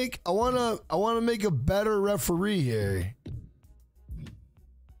I make... I wanna make a better referee here.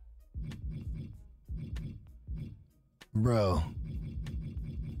 Bro.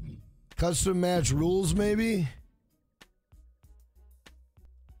 Custom match rules, maybe?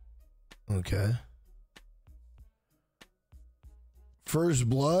 Okay. First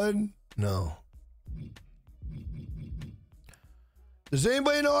blood? No. Does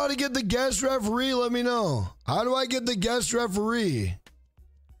anybody know how to get the guest referee? Let me know. How do I get the guest referee?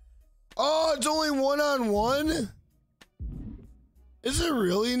 Oh, it's only one-on-one? Is it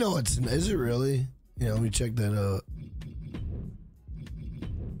really? No, it's not. Is it really? Yeah, let me check that out.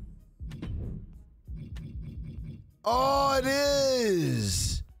 Oh, it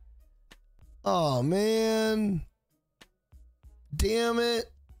is. Oh, man. Damn it.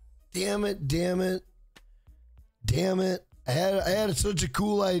 Damn it. Damn it. Damn it. I had such a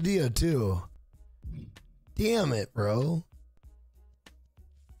cool idea, too. Damn it, bro.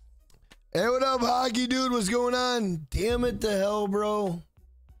 Hey, what up, hockey dude? What's going on? Damn it to hell, bro.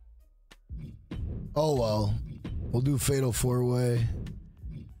 Oh, well. We'll do Fatal 4-Way.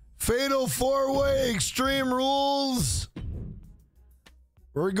 Fatal 4-Way Extreme Rules.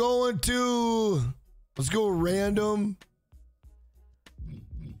 We're going to... Let's go random.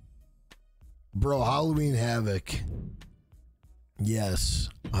 Bro, Halloween Havoc. Yes.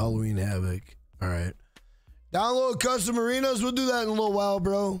 Halloween Havoc. All right. Download custom arenas. We'll do that in a little while,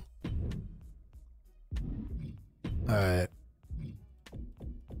 bro. All right.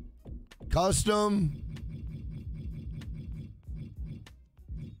 Custom.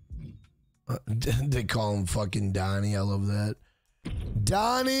 They call him fucking Donnie. I love that.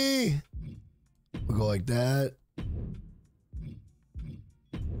 Donnie. We'll go like that.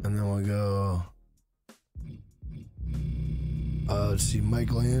 And then we'll go. Let's see.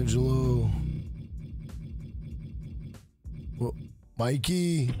 Michelangelo. Well,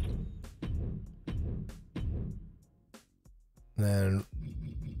 Mikey. Then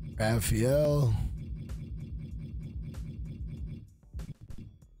Raphael.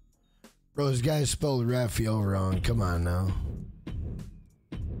 Bro, this guy spelled Raphael wrong. Come on now.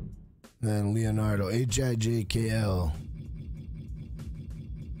 Then Leonardo. Hijkl.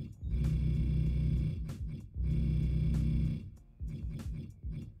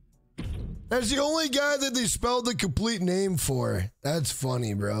 That's the only guy that they spelled the complete name for. That's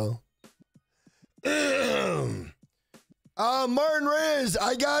funny, bro. Martin Reyes,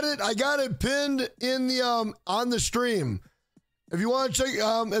 I got it pinned in the on the stream. If you want to check,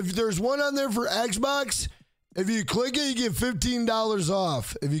 if there's one on there for Xbox, if you click it, you get $15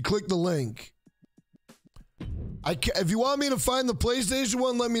 off. If you click the link, if you want me to find the PlayStation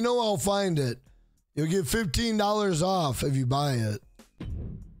one, let me know. I'll find it. You'll get $15 off if you buy it.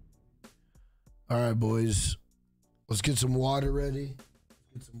 All right, boys. Let's get some water ready.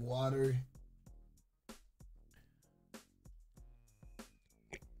 Get some water.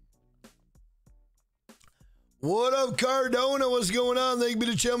 What up, Cardona? What's going on? Thank you for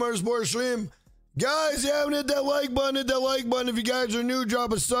the Channel Sports Stream. Guys, you haven't hit that like button, hit that like button. If you guys are new,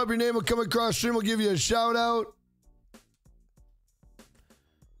 drop a sub. Your name will come across stream. We'll give you a shout out.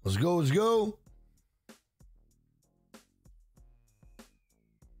 Let's go, let's go.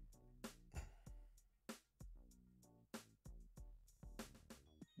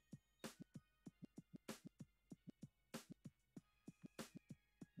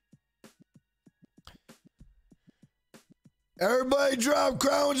 Everybody drop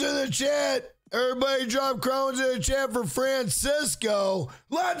crowns in the chat. Everybody drop crowns in the chat for Francisco.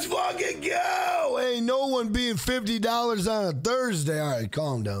 Let's fucking go. Ain't no one being $50 on a Thursday. All right,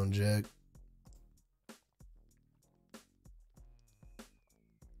 calm down, Jack.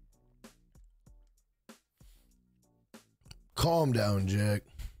 Calm down, Jack.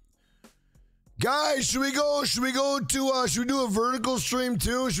 Guys, should we do a vertical stream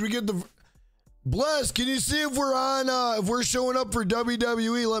too? Should we get the... Bless, can you see if we're on, if we're showing up for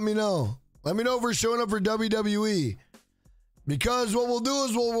WWE? Let me know. Let me know if we're showing up for WWE. Because what we'll do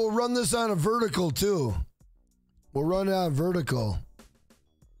is we'll run this on a vertical too. We'll run it on vertical.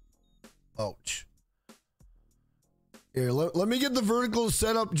 Ouch. Here, let me get the vertical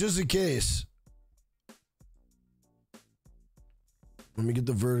set up just in case. Let me get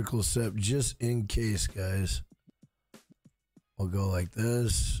the vertical set up just in case, guys. We'll go like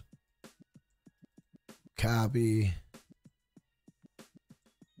this. Copy.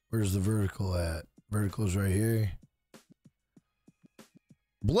 Where's the vertical at? Vertical's right here.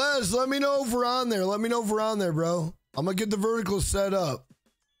 Bless, let me know if we're on there. Let me know if we're on there, bro. I'm gonna get the vertical set up.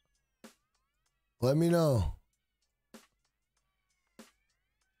 Let me know.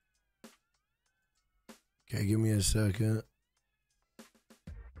 Okay, give me a second.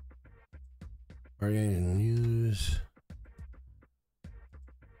 We're getting news.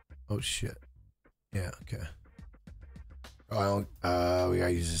 Oh shit. Yeah, okay. Oh, we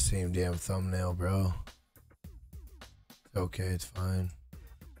gotta use the same damn thumbnail, bro. It's okay, it's fine.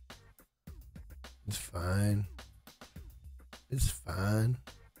 It's fine. It's fine.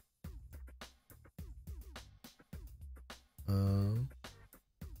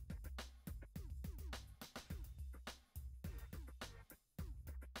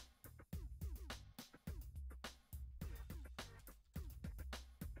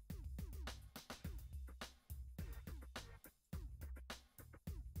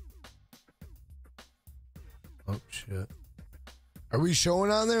 Oh, shit. Are we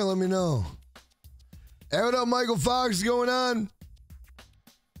showing on there? Let me know. Hey, what up, Michael Fox? Going on?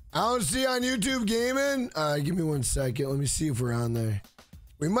 I don't see on YouTube Gaming. All right, give me 1 second. Let me see if we're on there.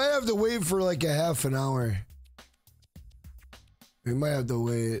 We might have to wait for like a half an hour. We might have to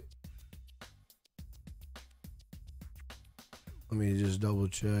wait. Let me just double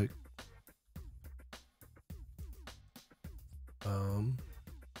check.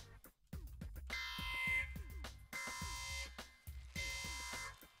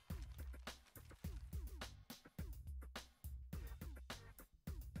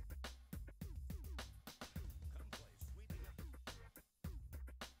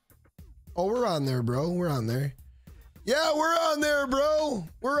 Oh, we're on there, bro. We're on there. Yeah, we're on there, bro.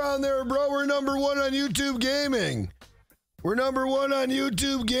 We're on there, bro. We're number one on YouTube Gaming. We're number one on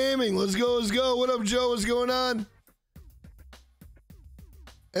YouTube Gaming. Let's go, let's go. What up, Joe? What's going on?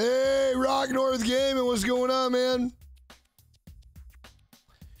 Hey, Rock North Gaming. What's going on, man?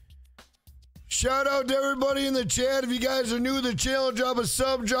 Shout out to everybody in the chat. If you guys are new to the channel, drop a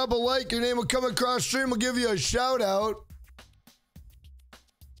sub, drop a like. Your name will come across stream. We'll give you a shout out.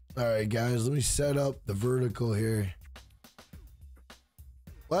 All right, guys, let me set up the vertical here.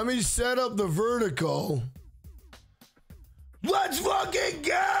 Let me set up the vertical. Let's fucking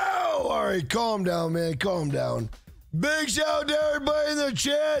go! All right, calm down, man. Calm down. Big shout out to everybody in the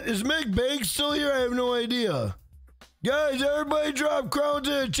chat. Is Mick Bake still here? I have no idea. Guys, everybody drop crowns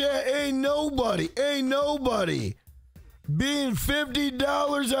in the chat. Ain't nobody being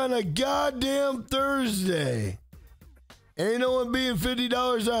 $50 on a goddamn Thursday. Ain't no one being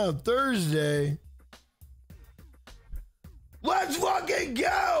 $50 on a Thursday. Let's fucking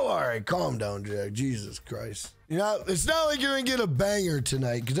go! All right, calm down, Jack. Jesus Christ. You know, it's not like you're gonna get a banger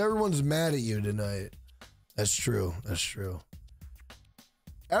tonight because everyone's mad at you tonight. That's true. That's true.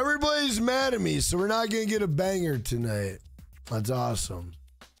 Everybody's mad at me, so we're not gonna get a banger tonight. That's awesome.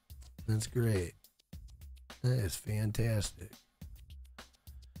 That's great. That is fantastic.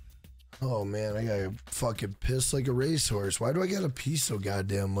 Oh man, I gotta fucking piss like a racehorse. Why do I gotta pee so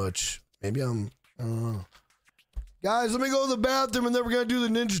goddamn much? Maybe I don't know. Guys, let me go to the bathroom and then we're gonna do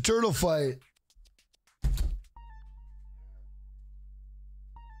the Ninja Turtle fight.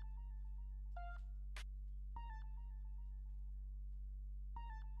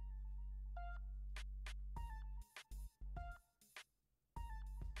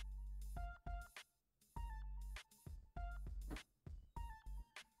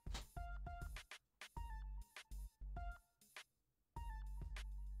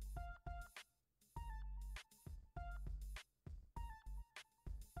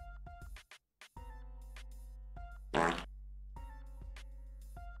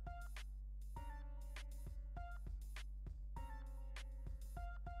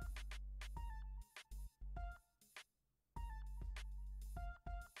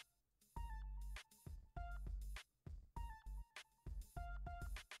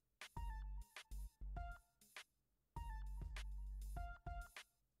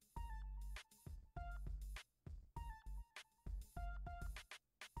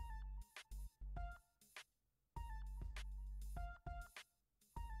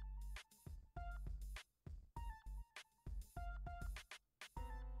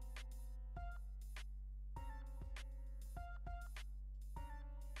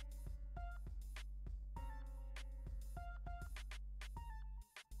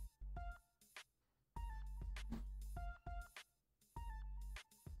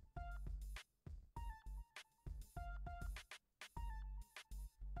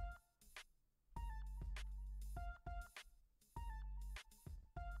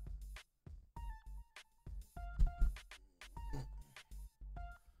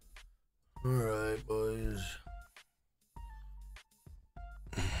 All right, boys.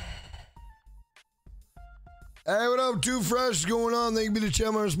 Hey, what up? Too Fresh going on. Thank you for the chat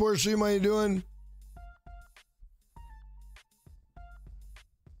on our sports stream. How you doing?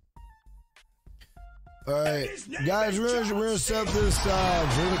 All right, guys, we're gonna set up this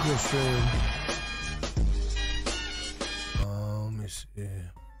vertical stream. Let me see.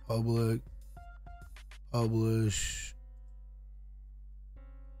 Public, publish.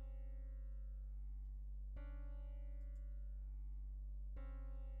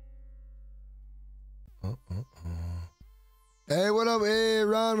 Hey, what up? Hey,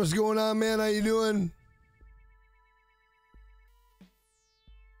 Ron, what's going on, man? How you doing?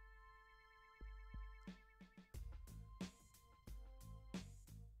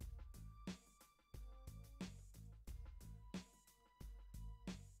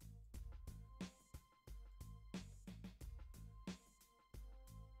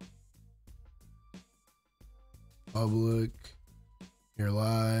 Public, you're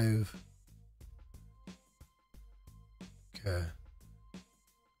live. Okay.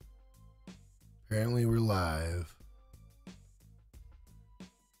 Apparently we're live.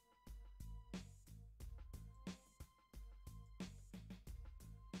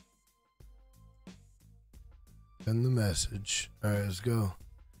 Send the message. All right, let's go.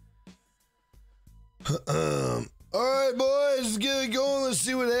 All right, boys, let's get it going. Let's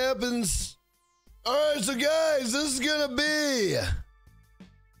see what happens. All right, so guys, this is gonna be.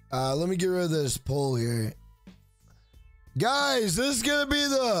 Let me get rid of this poll here. Guys, this is gonna be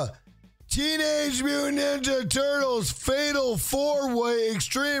the Teenage Mutant Ninja Turtles Fatal 4-Way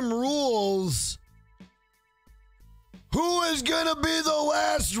Extreme Rules. Who is gonna be the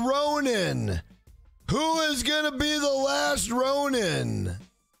last Ronin? Who is gonna be the last Ronin?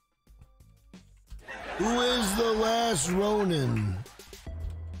 Who is the last Ronin?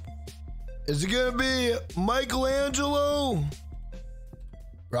 Is it gonna be Michelangelo?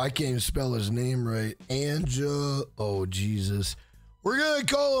 I can't even spell his name right. Oh, Jesus. We're gonna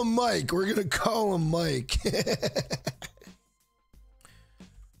call him Mike. We're gonna call him Mike.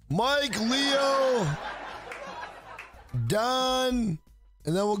 Mike, Leo, Don,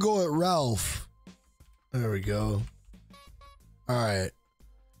 and then we'll go at Ralph. There we go. All right.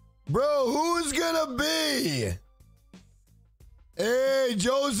 Bro, who's gonna be? Hey,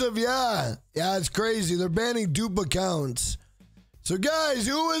 Joseph, yeah. Yeah, it's crazy. They're banning dupe accounts. So, guys,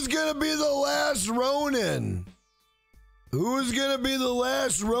 who is gonna be the last Ronin? Who is gonna be the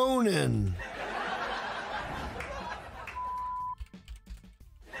last Ronin?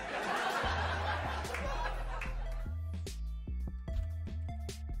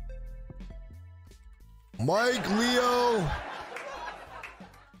 Mike, Leo,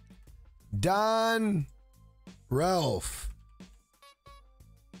 Don, Ralph.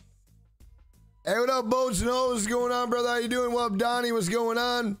 Hey, what up, Boats and O's? What's going on, brother? How you doing? What up, Donnie? What's going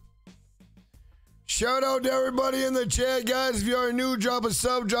on? Shout out to everybody in the chat, guys. If you are new, drop a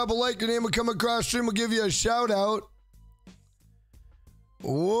sub, drop a like. Your name will come across stream. We'll give you a shout out.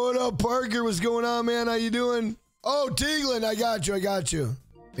 What up, Parker? What's going on, man? How you doing? Oh, Teaglin, I got you. I got you.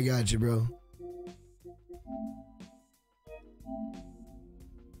 I got you, bro.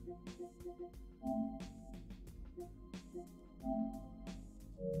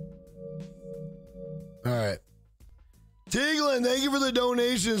 All right. Teaglin, thank you for the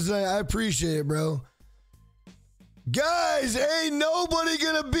donations. I appreciate it, bro. Guys, ain't nobody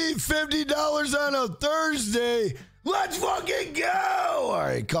gonna beat $50 on a Thursday. Let's fucking go! All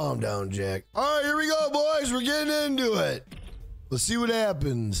right, calm down, Jack. All right, here we go, boys. We're getting into it. Let's see what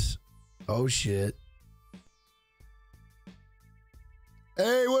happens. Oh, shit.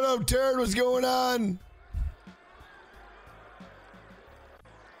 Hey, what up, Turd? What's going on?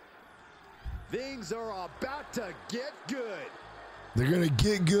 Things are about to get good. They're gonna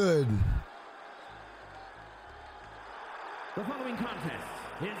get good. The following contest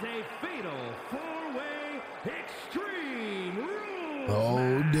is a fatal 4-way extreme rules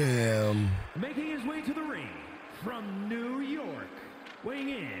match. Damn. Making his way to the ring from New York, weighing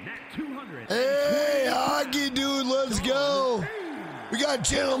in at 200. Hey, hockey dude, let's go. We got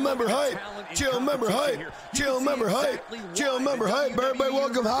channel member hype. Channel member hype. Channel member hype. Channel member hype. Everybody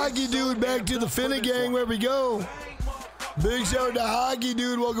welcome Hockey Dude back to the Finnegan where we go. Big shout out to Hockey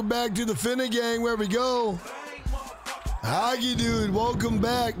Dude. Welcome back to the Finnegan where we go. Hockey Dude, welcome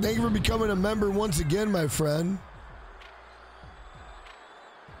back. Thank you for becoming a member once again, my friend.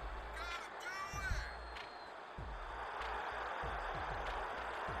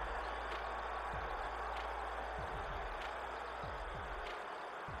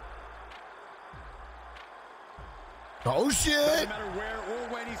 Oh, shit. Doesn't matter where or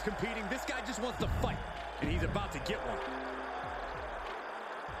when he's competing, this guy just wants to fight, and he's about to get one.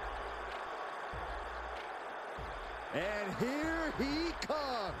 And here he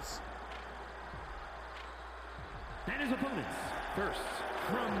comes. And his opponents, first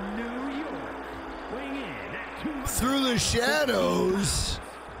from New York, weighing in at 200. Through the shadows.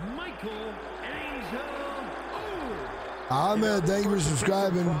 Michael Angel. Ahmed, thank you for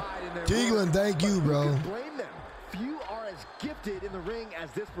subscribing. Teaglin, thank you, bro. Blame them. Few are as gifted in the ring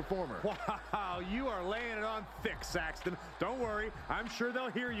as this performer. Wow, you are laying it on thick, Saxton. Don't worry, I'm sure they'll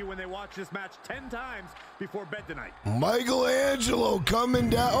hear you when they watch this match 10 times before bed tonight. Michelangelo coming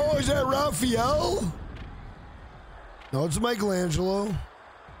down. Oh, is that Raphael? No, it's Michelangelo.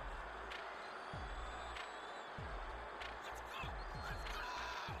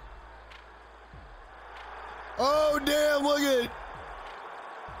 Oh, damn, look at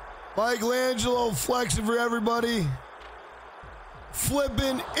Michelangelo flexing for everybody.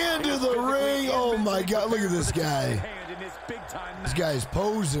 Flipping into the ring. Oh, my God, look at this guy. This guy's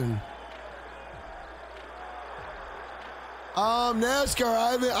posing. NASCAR,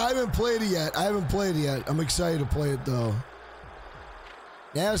 I haven't played it yet. I'm excited to play it, though.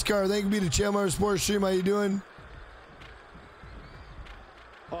 NASCAR, thank you for the Channel Sports Stream. How you doing?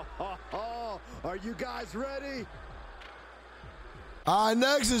 Are you guys ready?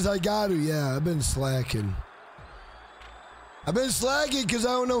 Next is I got to. Yeah, I've been slacking. I've been slacking because I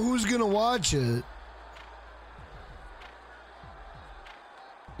don't know who's going to watch it.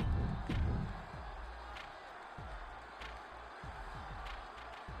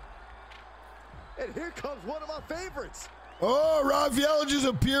 And here comes one of our favorites. Oh, Raphael just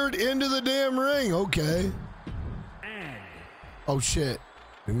appeared into the damn ring. Okay. Oh, shit.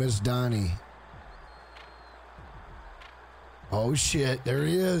 We missed Donnie. Oh, shit. There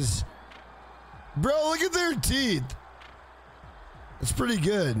he is. Bro, look at their teeth. That's pretty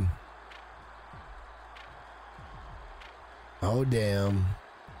good. Oh, damn.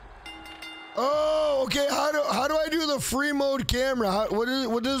 Oh, okay. How do I do the free mode camera?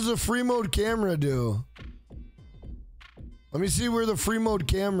 What does the free mode camera do? Let me see where the free mode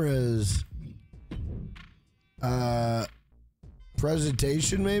camera is.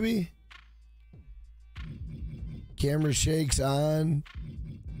 Presentation maybe? Camera shakes on.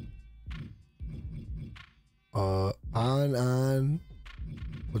 On.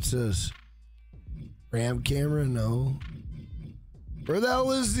 What's this? Ramp camera? No. Where the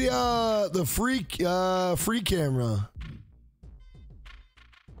hell is the free camera?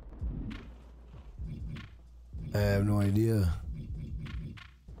 I have no idea.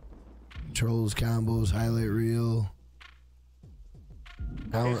 Controls, combos, highlight reel.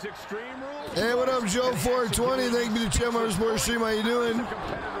 Hey, what up, Joe 420? Thank you for the channel, Sports Stream. How you doing?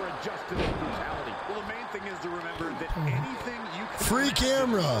 Free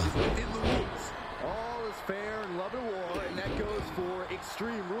camera. All is fair in love and war, and that goes for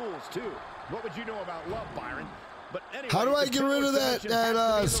Extreme Rules too. What would you know about love, Byron? But anyway, how do I get rid of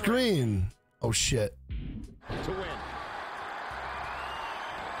that screen? Oh shit. To win.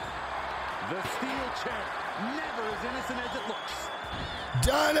 The steel chair, never as innocent as it looks.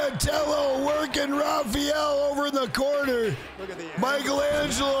 Donatello working Raphael over in the corner.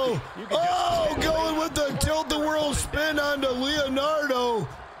 Michelangelo. Oh, going with the tilt-the-world spin onto Leonardo.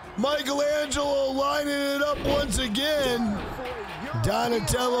 Michelangelo lining it up once again.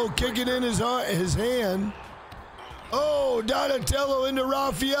 Donatello kicking in his hand. Oh, Donatello into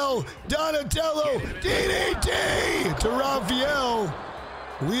Raphael. Donatello, DDT to Raphael.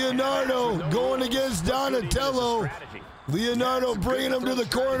 Leonardo going against Donatello. Leonardo bringing him to the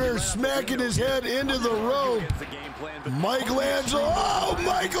corner, smacking his head into the rope. Michelangelo, oh,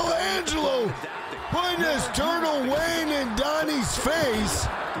 Michelangelo putting his Turtle Wayne in Donnie's face.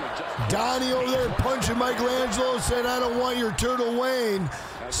 Donnie over there punching Michelangelo, said, I don't want your Turtle Wayne.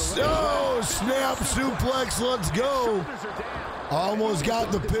 So, snap, suplex, let's go. Almost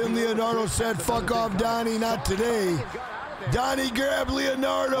got the pin. Leonardo said, fuck off, Donnie, not today. Donnie grabbed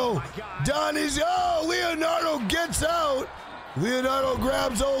Leonardo. Leonardo gets out. Leonardo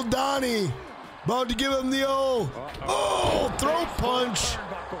grabs old Donnie. About to give him the throat punch.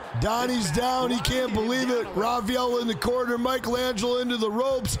 Donnie's down. He can't believe it. Raphael in the corner. Michelangelo into the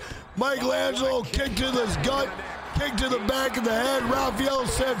ropes. Michelangelo kick to the gut. Kick to the back of the head. Raphael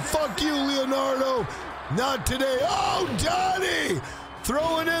said, fuck you, Leonardo. Not today. Oh, Donnie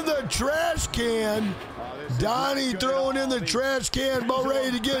throwing in the trash can. Donnie throwing in the trash can, about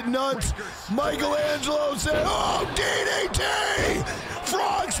ready to get nuts. Michelangelo said, oh, DDT!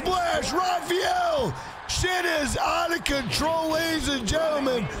 Frog splash, Raphael! Shit is out of control, ladies and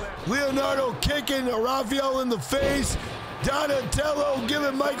gentlemen. Leonardo kicking Raphael in the face. Donatello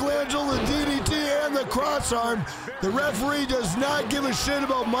giving Michelangelo the DDT and the crossarm. The referee does not give a shit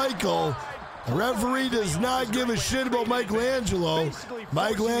about Michael. The referee does not give a shit about Michelangelo.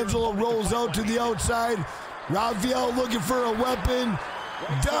 Michelangelo rolls out to the outside. Raphael looking for a weapon.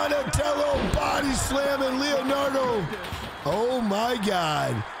 Donatello body slamming Leonardo. Oh my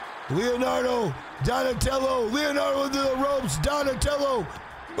God. Leonardo, Donatello, Leonardo into the ropes. Donatello,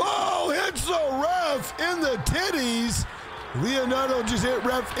 hits the ref in the titties. Leonardo just hit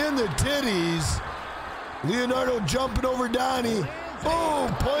ref in the titties. Leonardo jumping over Donnie. Oh,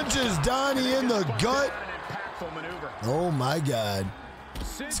 punches Donnie in the gut. Oh my God.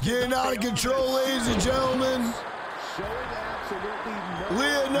 It's getting out of control, ladies and gentlemen.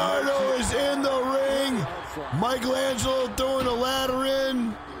 Leonardo is in the ring. Michelangelo throwing a ladder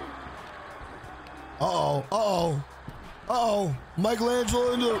in.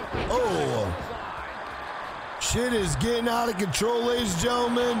 Michelangelo into shit is getting out of control, ladies and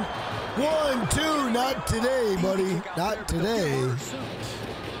gentlemen. 1, 2, not today, buddy. Not today.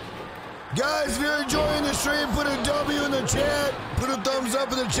 Guys, if you're enjoying the stream, put a W in the chat. Put a thumbs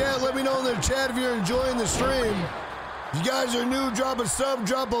up in the chat. Let me know in the chat if you're enjoying the stream. If you guys are new, drop a sub,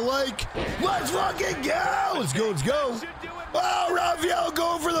 drop a like. Let's fucking go! Let's go, let's go. Oh, Raphael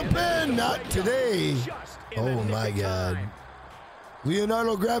going for the pin. Not today. Oh, my God.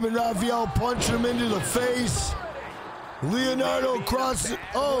 Leonardo grabbing Raphael, punching him into the face. Leonardo crosses.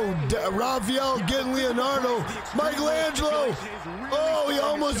 Oh, Raphael getting Leonardo. Michelangelo. Oh, he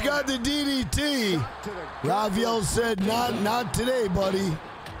almost got the DDT. Raphael said, not today, buddy.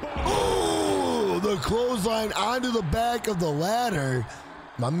 Oh, the clothesline onto the back of the ladder.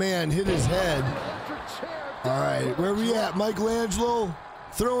 My man hit his head. All right, where we at? Michelangelo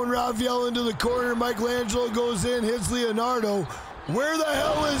throwing Raphael into the corner. Michelangelo goes in, hits Leonardo. Where the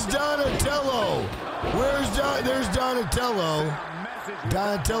hell is Donatello? There's Donatello.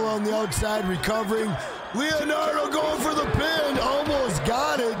 Donatello on the outside recovering. Leonardo going for the pin. Almost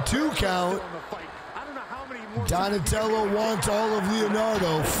got it. 2 count. Donatello wants all of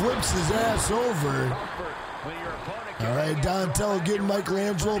Leonardo. Flips his ass over. All right, Donatello getting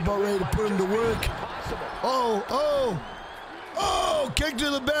Michelangelo about ready to put him to work. Oh, kick to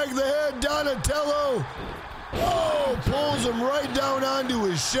the back of the head. Donatello. Oh, pulls him right down onto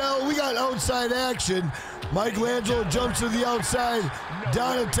his shell. We got outside action. Michelangelo jumps to the outside.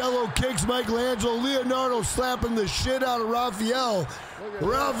 Donatello kicks Michelangelo. Leonardo slapping the shit out of Raphael.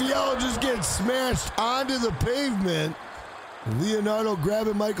 Raphael just gets smashed onto the pavement. Leonardo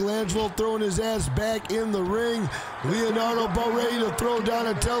grabbing Michelangelo, throwing his ass back in the ring. Leonardo about ready to throw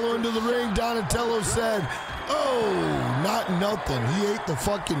Donatello into the ring. Donatello said, oh, not nothing. He ate the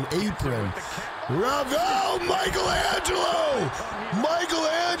fucking apron. Oh,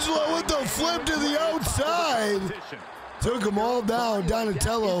 Michelangelo with the flip to the outside. Took them all down.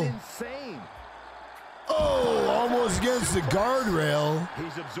 Donatello. Oh, almost against the guardrail.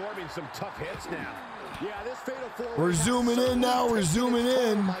 He's absorbing some tough hits now. Yeah, this fatal four. We're zooming in now. We're zooming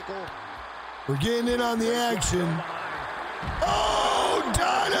in. We're getting in on the action. Oh,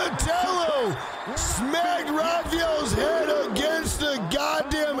 Donatello smacked Raphael's head against the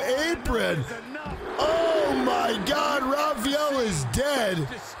goddamn apron. Oh my God, Raphael is dead.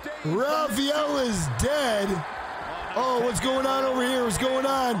 Raphael is dead. Oh, what's going on over here? What's going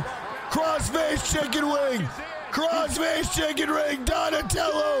on? Crossface chicken wing. Crossface chicken wing.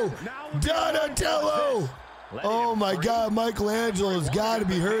 Donatello. Donatello. Oh my God, Michelangelo's got to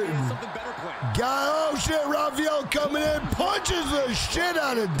be hurting. Oh shit, Raphael coming in, punches the shit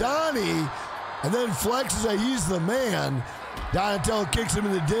out of Donnie, and then flexes that he's the man. Donatello kicks him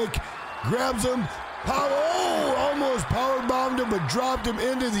in the dick, grabs him, almost power bombed him, but dropped him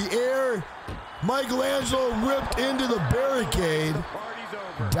into the air. Michelangelo ripped into the barricade.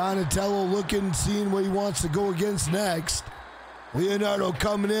 Donatello looking, seeing what he wants to go against next. Leonardo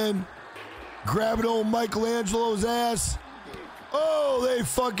coming in, grabbing old Michelangelo's ass. Oh, they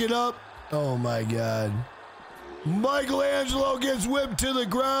fuck it up. Oh my God. Michelangelo gets whipped to the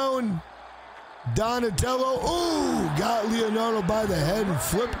ground. Donatello, ooh, got Leonardo by the head and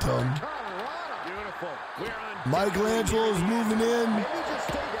flipped him. Michelangelo's moving in.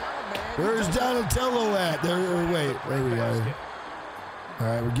 Where's Donatello at? There we go. All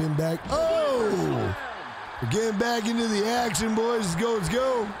right, we're getting back. Oh, we're getting back into the action, boys. Let's go, let's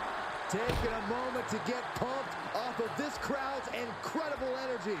go. Taking a moment to get pumped off of this crowd's incredible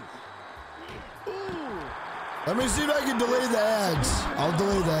energy. Ooh. Let me see if I can delay the ads. I'll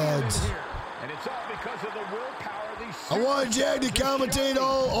delay the ads. And it's all because of the willpower of these. I want Jack to commentate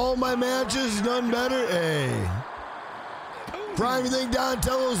all my matches. None better. Hey. Prime, you think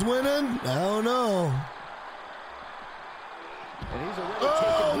Donatello's winning? I don't know.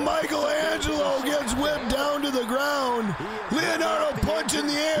 Oh, Michelangelo gets whipped down to the ground. Leonardo punch in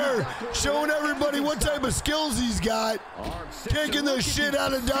the air, showing everybody what type of skills he's got. Kicking the shit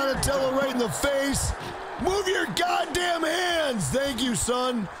out of Donatello right in the face. Move your goddamn hands. Thank you,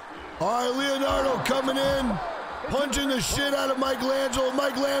 son. All right, Leonardo coming in, punching the shit out of Michelangelo.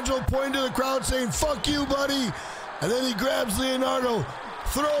 Michelangelo pointing to the crowd saying, fuck you, buddy. And then he grabs Leonardo,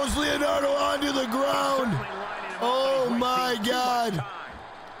 throws Leonardo onto the ground. Oh my God.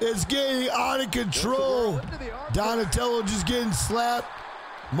 It's getting out of control. Donatello just getting slapped.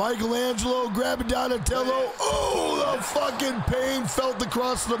 Michelangelo grabbing Donatello. Oh, the fucking pain felt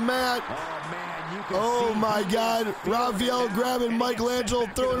across the mat. Oh my God. Raphael grabbing Michelangelo,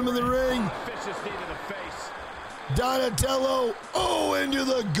 throwing him in the ring. Donatello, into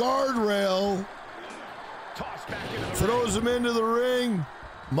the guardrail. Throws him into the ring.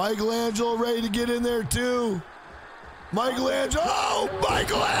 Michelangelo ready to get in there too. Michelangelo!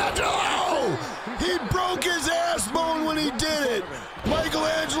 He broke his ass bone when he did it.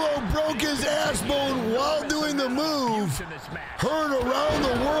 Michelangelo broke his ass bone while doing the move. Heard around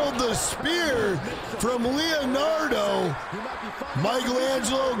the world the spear from Leonardo.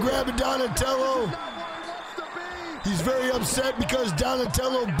 Michelangelo grabbing Donatello. He's very upset because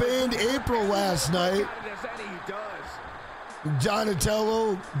Donatello banned April last night.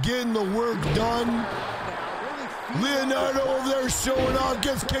 Donatello getting the work done. Leonardo over there showing off,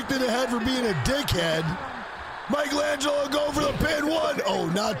 gets kicked in the head for being a dickhead. Michelangelo go for the pin. One. Oh,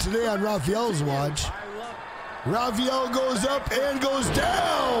 not today on Raphael's watch. Raphael goes up and goes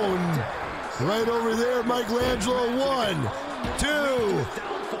down. Right over there, Michelangelo. 1, 2.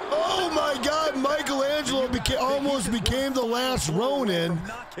 Oh my God, Michelangelo almost became the last Ronin.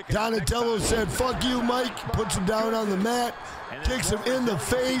 Donatello said, fuck you, Mike. Puts him down on the mat, kicks him in the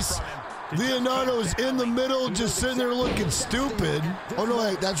face. Leonardo's in the middle, just sitting there looking stupid. Oh no,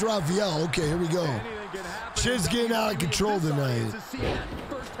 wait, that's Raphael. Okay, here we go. Shit's getting out of control tonight.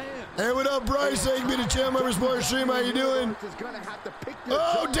 Hey, what up, Bryce? Thank you to Channel Member Sports Stream. How you doing?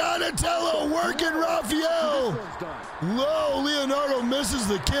 Oh, Donatello working Raphael. Low, Leonardo misses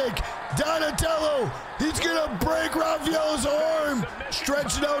the kick. Donatello, he's gonna break Raphael's arm,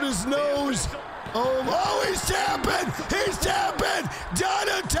 stretching out his nose. Oh, he's tapping! He's tapping!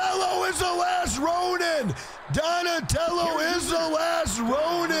 Donatello is the last Ronin! Donatello is the last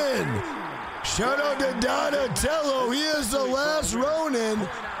Ronin! Shout out to Donatello, he is the last Ronin!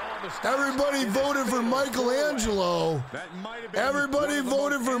 Everybody voted for Michelangelo. Everybody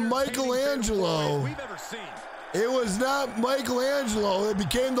voted for Michelangelo. It was not Michelangelo, it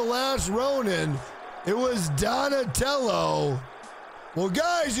became the last Ronin. It was Donatello. Well,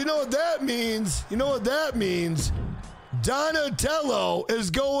 guys, you know what that means? You know what that means? Donatello is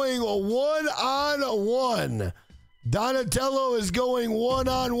going one-on-one. Donatello is going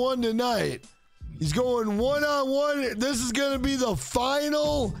one-on-one tonight. He's going one-on-one. This is going to be the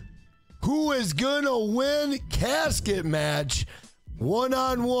final who is going to win casket match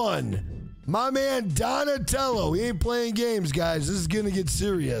one-on-one. My man Donatello. He ain't playing games, guys. This is going to get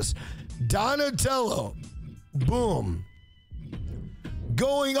serious. Donatello. Boom.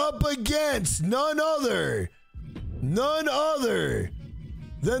 Going up against none other than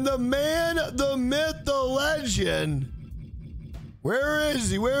the man, the myth, the legend. Where is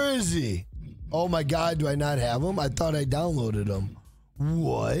he? Where is he? Oh my God, do I not have him? I thought I downloaded him.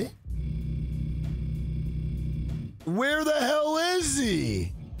 What? Where the hell is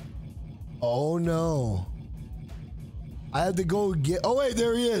he? Oh no. I had to go get, oh wait,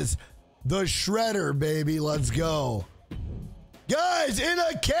 there he is. The Shredder, baby, let's go. Guys, in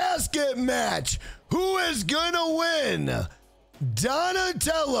a casket match, who is gonna win?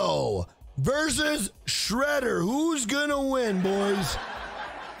 Donatello versus Shredder. Who's gonna win, boys?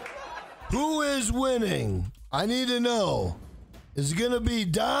 Who is winning? I need to know. Is it gonna be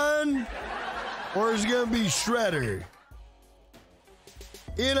Don or is it gonna be Shredder?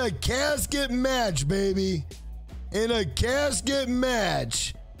 In a casket match, baby. In a casket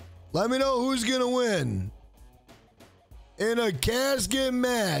match. Let me know who's gonna win. In a casket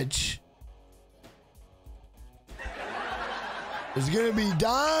match. Is it gonna be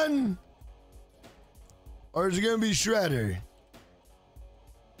Don? Or is it gonna be Shredder?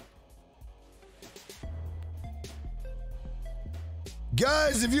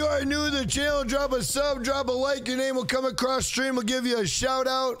 Guys, if you are new to the channel, drop a sub, drop a like. Your name will come across stream. We'll give you a shout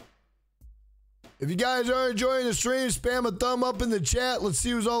out. If you guys are enjoying the stream, spam a thumb up in the chat. Let's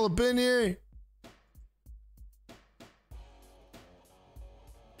see who's all up in here.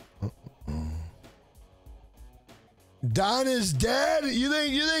 Don is dead. You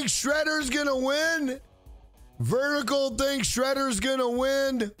think Shredder's gonna win? Vertical thinks Shredder's gonna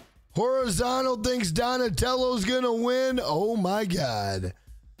win. Horizontal thinks Donatello's gonna win. Oh my God.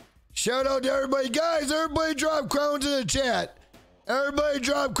 Shout out to everybody. Guys, everybody drop crowns in the chat. Everybody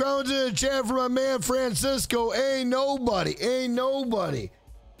drop crowns in the chat for my man Francisco. Ain't nobody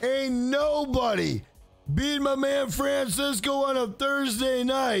beat my man Francisco on a Thursday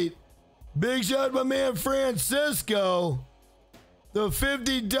night. Big shout out to my man Francisco. The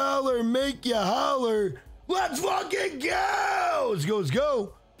 $50 make you holler. Let's fucking go. Let's go, let's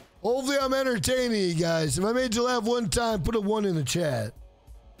go. Hopefully I'm entertaining you guys. If I made you laugh one time, put a 1 in the chat.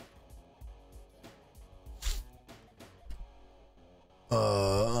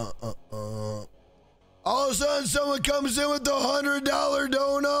 All of a sudden someone comes in with the $100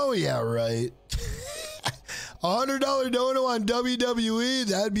 dono. Yeah, right. $100 dono on WWE.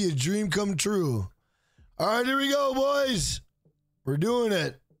 That'd be a dream come true. All right, here we go, boys. We're doing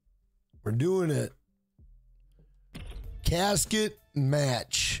it. We're doing it. Casket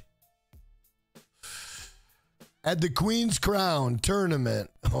match at the Queen's Crown tournament.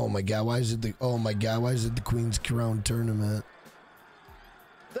 Oh my God, why is it the Queen's Crown tournament?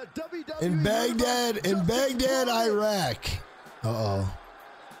 In Baghdad, Iraq. Uh-oh.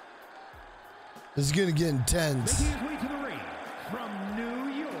 This is gonna get intense. Making his way to the ring from New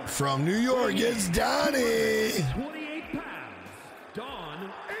York. From New York, it's Donnie. 28 pounds,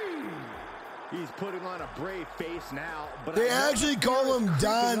 Don E. He's putting on a brave face now, but They actually call him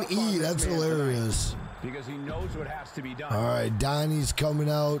Don E. That's hilarious. Because he knows what has to be done. All right, Donnie's coming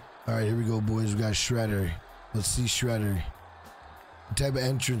out. All right, here we go, boys. We got Shredder. Let's see Shredder. What type of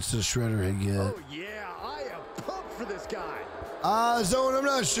entrance does Shredder get? Oh, yeah, I am pumped for this guy. Zone, I'm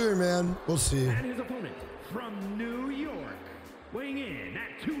not sure, man. We'll see. And his opponent from New York, weighing in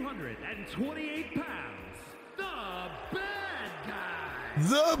at 228 pounds, the bad guy.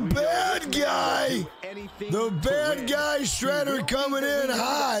 The bad guy. The bad guy Shredder coming in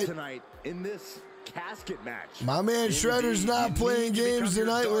hot. Tonight in this casket match. My man Shredder's not playing games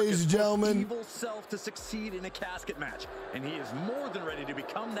tonight, ladies and gentlemen. Evil self to succeed in a casket match, and he is more than ready to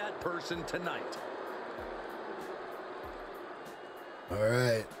become that person tonight. All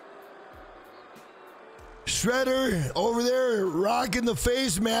right. Shredder over there rocking the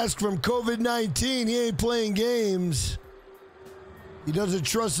face mask from COVID-19. He ain't playing games. He doesn't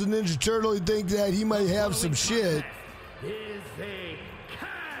trust the Ninja Turtle. He thinks that he might have some shit. Is a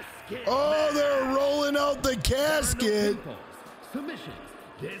casket. Oh, they're rolling out the casket. No submissions,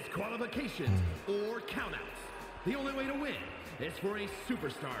 disqualifications, or countouts. The only way to win is for a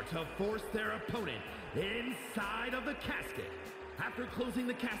superstar to force their opponent inside of the casket. After closing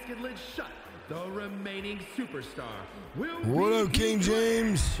the casket lid shut, the remaining superstar will What up, King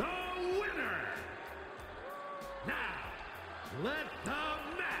James? the winner. Now, let the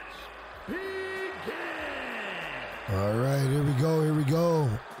match begin. All right, here we go. Here we go.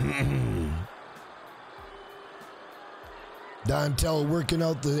 Donatello working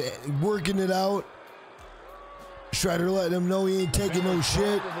it out. Shredder letting him know he ain't taking no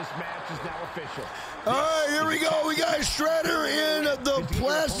shit. This match is now official. All right, here we go. We got Shredder in the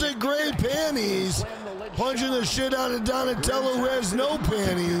plastic gray panties, punching the shit out of Donatello, who has no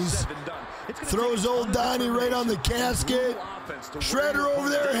panties. Throws old Donnie right on the casket. Shredder over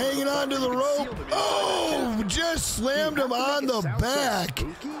there hanging on to the rope. Oh, just slammed him on the back.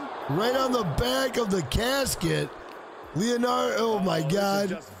 Right on the back of the casket. Leonardo, oh my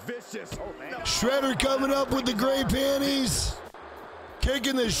God. Shredder coming up with the gray panties.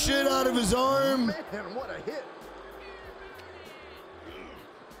 Kicking the shit out of his arm. Man, what a hit.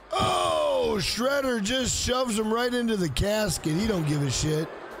 Oh, Shredder just shoves him right into the casket. He don't give a shit.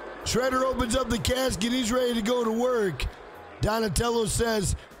 Shredder opens up the casket. He's ready to go to work. Donatello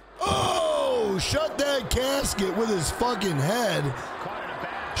says, oh, shut that casket with his fucking head.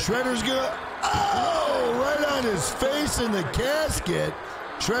 Shredder's gonna, oh, right on his face in the casket.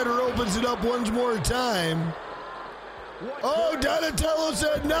 Shredder opens it up once more time. Oh, Donatello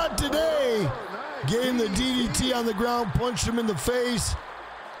said, not today. Gave him the DDT on the ground, punched him in the face.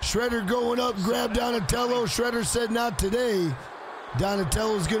 Shredder going up, grabbed Donatello. Shredder said, not today.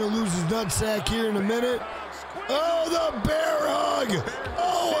 Donatello's going to lose his nutsack here in a minute. Oh, the bear hug.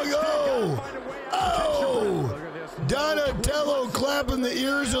 Oh, oh. Donatello clapping the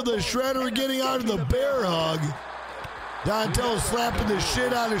ears of the Shredder, getting out of the bear hug. Donatello slapping the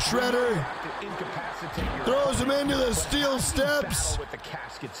shit out of Shredder. Throws him into the steel steps.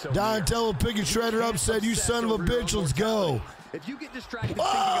 Donatello picking Shredder up, said, you son of a bitch, let's go.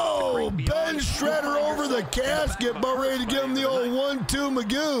 Oh, Ben Shredder over the casket, but ready to give him the old 1-2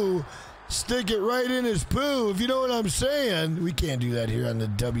 Magoo. Stick it right in his poo, if you know what I'm saying. We can't do that here on the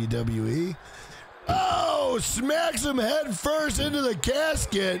WWE. Oh, smacks him head first into the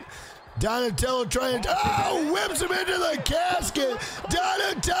casket. Donatello trying to, oh, whips him into the casket.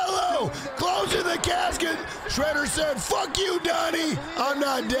 Donatello closing the casket. Shredder said, fuck you, Donnie. I'm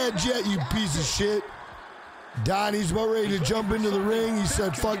not dead yet, you piece of shit. Donnie's about ready to jump into the ring. He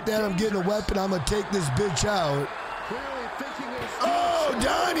said, fuck that, I'm getting a weapon. I'm going to take this bitch out. Oh,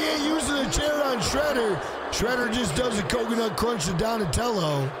 Donnie ain't using the chair on Shredder. Shredder just does a coconut crunch to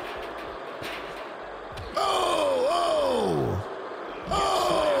Donatello. Oh, oh,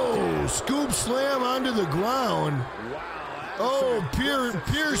 oh, scoop slam onto the ground. Oh, pure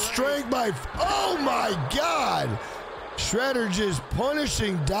strength by, oh my God. Shredder just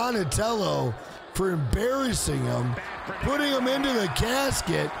punishing Donatello for embarrassing him, putting him into the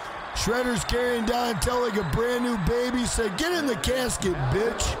casket. Shredder's carrying Donatello like a brand new baby. Said, get in the casket,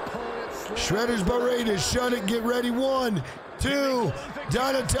 bitch. Shredder's about ready to shut it. Get ready. 1, 2.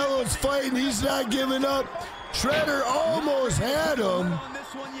 Donatello's fighting. He's not giving up. Shredder almost had him.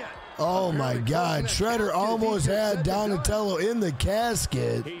 Oh my God. Shredder almost had Donatello in the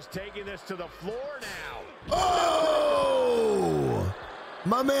casket. He's taking this to the floor now. Oh!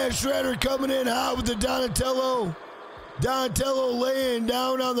 My man Shredder coming in hot with the Donatello. Donatello laying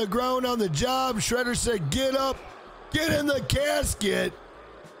down on the ground on the job. Shredder said, get up, get in the casket.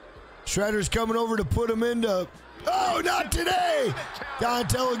 Shredder's coming over to put him into, oh, not today.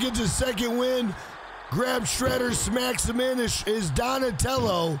 Donatello gets a second win. Grabs Shredder, smacks him in. Is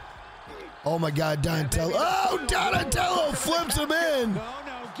Donatello. Oh my God, Donatello. Oh, Donatello flips him in.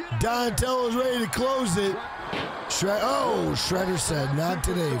 Donatello's ready to close it. Shredder said, not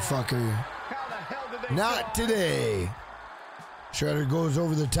today, fucker. Not today. Shredder goes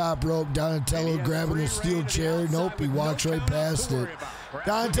over the top rope. Donatello grabbing the steel chair. Nope, he walks right past it.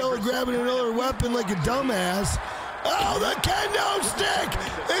 Donatello grabbing another weapon like a dumbass. Oh, the kendo stick!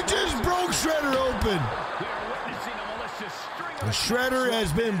 It just broke Shredder open. Shredder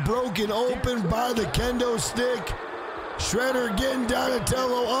has been broken open by the kendo stick. Shredder getting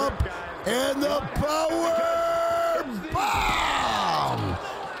Donatello up. And the power bomb!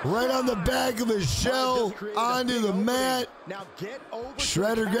 Right on the back of his shell, onto the mat.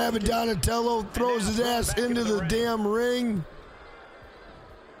 Shredder grabbing Donatello, throws his ass into the damn ring.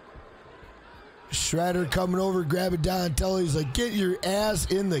 Shredder coming over, grabbing Donatello. He's like, get your ass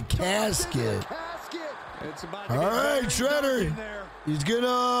in the casket. All right, Shredder. He's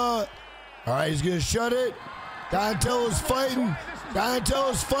gonna shut it. Donatello's fighting.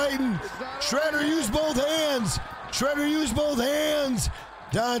 Donatello's fighting. Shredder, use both hands. Shredder, use both hands.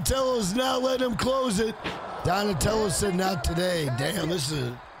 Donatello's not letting him close it. Donatello said, not today. Damn, this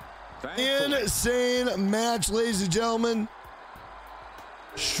is an insane match, ladies and gentlemen.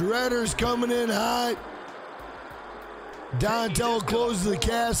 Shredder's coming in hot. Donatello closes the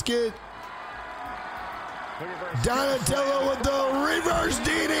casket. Donatello with the reverse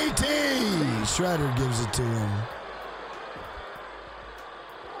DDT. Shredder gives it to him.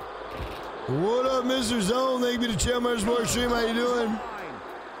 What up, Mr. Zone? Thank you to Tamarack Village Ste. How you doing?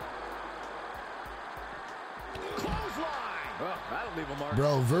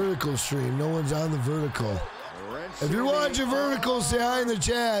 Bro, vertical stream. No one's on the vertical. If you're watching vertical, say hi in the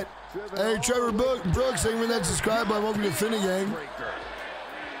chat. Hey, Trevor Brooks, thank you for that subscribe button. Welcome to Finnegan.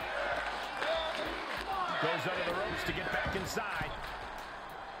 Goes under the ropes to get back inside.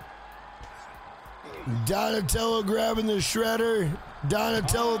 Donatello grabbing the Shredder.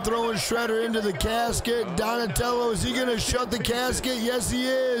 Donatello throwing Shredder into the casket. Donatello, is he going to shut the casket? Yes, he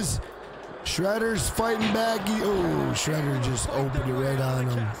is. Shredder's fighting back. Shredder just opened it right on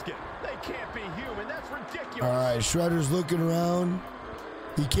him. All right, Shredder's looking around.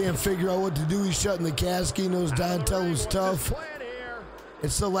 He can't figure out what to do. He's shutting the casket. He knows Donatello's tough.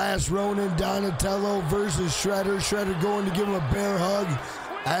 It's the last Ronin. Donatello versus Shredder. Shredder going to give him a bear hug.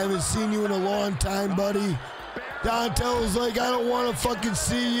 I haven't seen you in a long time, buddy. Donatello's like, I don't want to fucking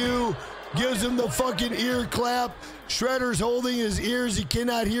see you. Gives him the fucking ear clap. Shredder's holding his ears. He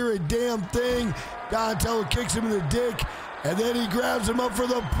cannot hear a damn thing. Donatello kicks him in the dick. And then he grabs him up for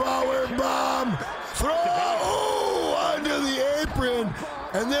the power bomb. Throw onto the apron.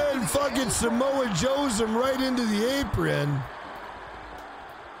 And then fucking Samoa Joe's him right into the apron.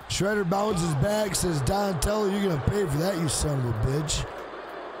 Shredder bounces back, says, Donatello, you're going to pay for that, you son of a bitch.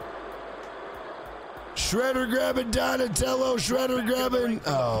 Shredder grabbing Donatello. Shredder grabbing.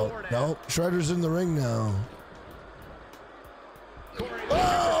 Oh, no. Shredder's in the ring now.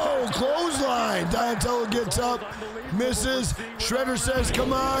 Oh, clothesline. Donatello gets up, misses. Shredder says,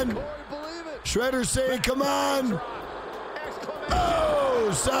 come on. Shredder saying, come on.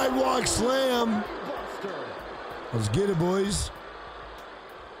 Oh, sidewalk slam. Let's get it, boys.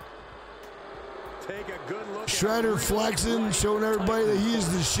 Shredder flexing, showing everybody that he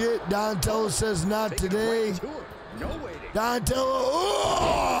is the shit. Donatello says, not today. Donatello,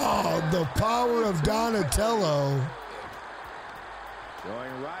 oh, the power of Donatello.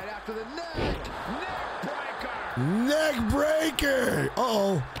 Going right after the neck. Neck breaker.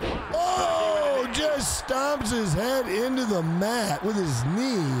 Uh-oh. Oh, just stomps his head into the mat with his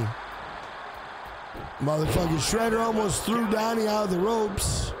knee. Motherfucking Shredder almost threw Donnie out of the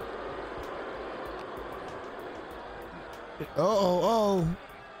ropes. Oh,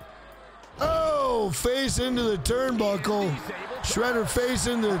 face into the turnbuckle. Shredder face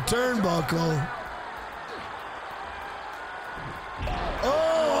into the turnbuckle.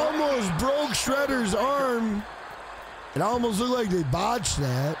 Oh, almost broke Shredder's arm. It almost looked like they botched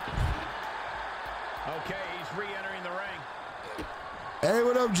that. Okay, he's re-entering the ring. Hey,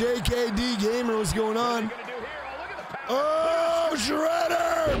 what up, JKD Gamer? What's going on? Oh,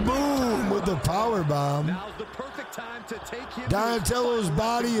 Shredder! Boom! With the power bomb. Now's the perfect time to take him. Donatello's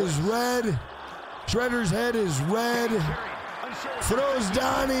body is red. Shredder's head is red. Throws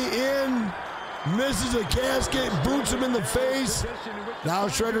Donnie in. Misses a casket, boots him in the face. Now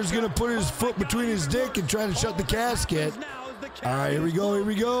Shredder's gonna put his foot between his dick and try to shut the casket. All right, here we go, here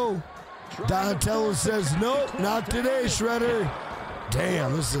we go. Donatello says, nope, not today, Shredder.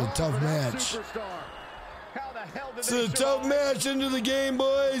 Damn, this is a tough match. This is a tough match into the game,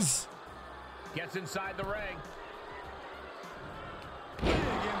 boys. Gets inside the ring. Big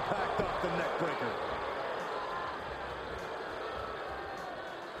impact off the neck breaker.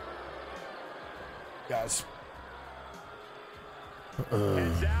 Guys.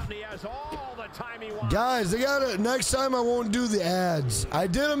 Heads out and he has all the time he wants. Guys, next time I won't do the ads. I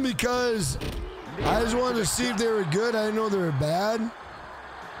did them because I just wanted to see if they were good. I didn't know they were bad.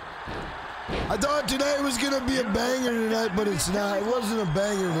 I thought tonight was gonna be a banger tonight, but it's not. It wasn't a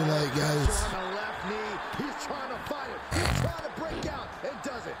banger tonight, guys. Left knee. He's trying to fight it. He's trying to break out and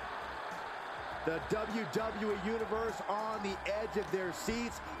does it. The WWE Universe on the edge of their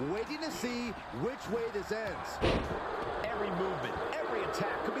seats, waiting to see which way this ends. Every movement, every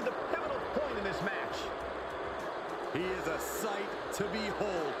attack could be the pivotal point in this match. He is a sight to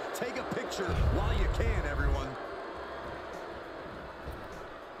behold. Take a picture while you can, everyone.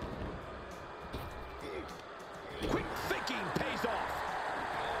 Quick thinking pays off.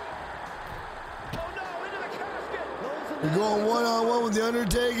 Oh no, into the casket. We're going one-on-one with The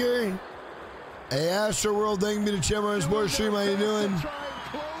Undertaker. Hey, Astro World, thank you for the Chamber Sports Stream. How you doing?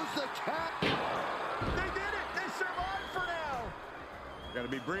 Got to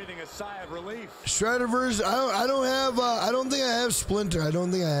be breathing a sigh of relief. Shredder versus, I don't have, I don't think I have Splinter. I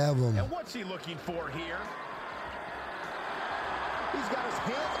don't think I have him. And what's he looking for here? He's got his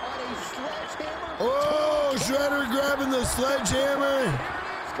hands on a sledgehammer. Oh, Shredder grabbing the sledgehammer.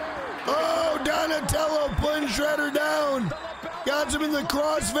 Oh, Donatello putting Shredder down. Got him in the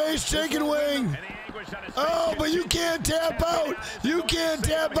crossface chicken wing. Oh, but you can't tap out. You can't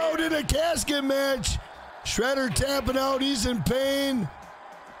tap out in a casket match. Shredder tapping out. He's in pain.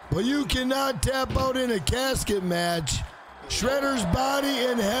 But you cannot tap out in a casket match. Shredder's body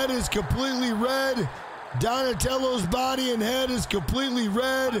and head is completely red. Donatello's body and head is completely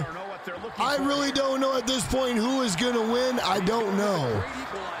red. I really don't know at this point who is going to win. I don't know.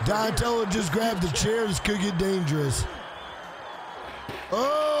 Donatello just grabbed the chair. This could get dangerous.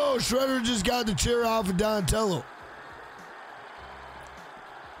 Oh, Shredder just got the chair off of Donatello.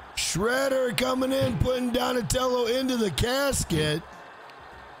 Shredder coming in, putting Donatello into the casket.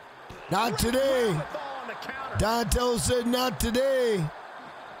 Not today. Donatello said not today.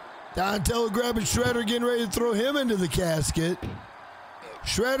 Donatello grabbing Shredder, getting ready to throw him into the casket.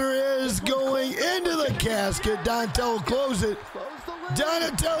 Shredder is going into the casket. Donatello close it.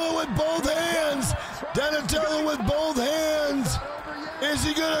 Donatello with both hands. Donatello with both hands. Is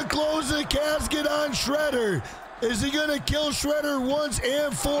he going to close the casket on Shredder? Is he going to kill Shredder once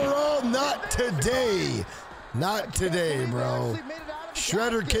and for all? Not today. Not today, bro.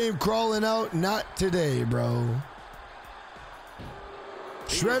 Shredder came crawling out. Not today, bro.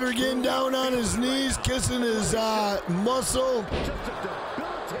 Shredder getting down on his knees, kissing his muscle.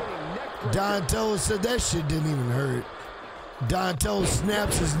 Donatello said that shit didn't even hurt. Donatello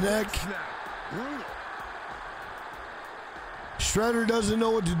snaps his neck. Shredder doesn't know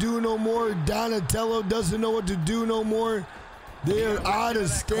what to do no more. Donatello doesn't know what to do no more. They are out of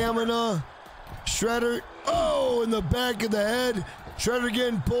stamina. Shredder, oh, in the back of the head. Shredder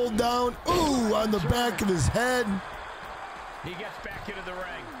getting pulled down. Ooh, on the back of his head. He gets back into the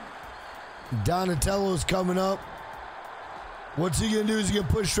ring. Donatello's coming up. What's he gonna do? Is he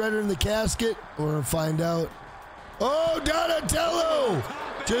gonna put Shredder in the casket? We're gonna find out. Oh, Donatello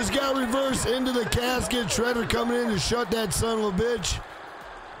just got reversed into the casket. Shredder coming in to shut that son of a bitch.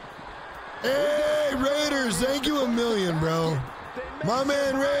 Hey, Raiders, thank you a million, bro. My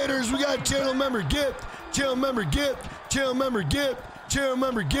man Raiders, we got channel member gift, channel member gift, channel member gift, channel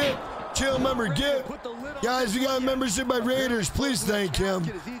member gift, channel member gift. Guys, we got a membership by Raiders. Please thank him.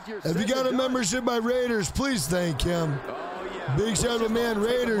 If you got a membership by Raiders, please thank him. Big shout out to man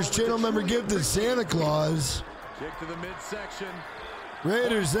Raiders, channel member gifted Santa Claus. Kick to the midsection.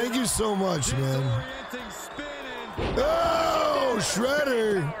 Raiders, thank you so much, man. Oh,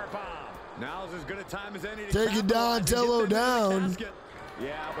 Shredder. Now's as good a time as any to taking Donatello down.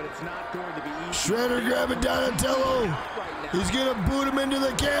 Yeah, but it's not going to be easy. Shredder grabbing Donatello. He's gonna boot him into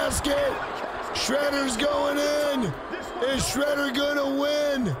the casket. Shredder's going in. Is Shredder gonna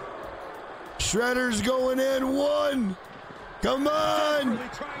win? Shredder's going in. One. Come on.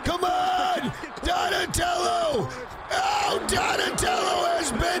 Come on. Donatello. Oh, Donatello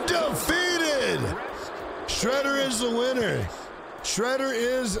has been defeated. Shredder is the winner. Shredder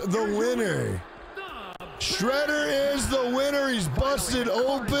is the winner. Shredder is the winner. He's busted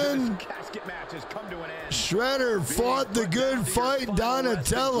open. Casket match has come to an end. Shredder fought the good fight.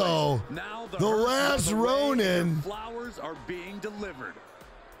 Donatello, the last Ronin. Flowers are being delivered.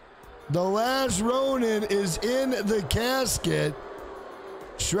 The last Ronin is in the casket.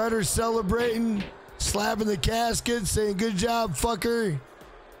 Shredder celebrating, slapping the casket, saying, "Good job, fucker."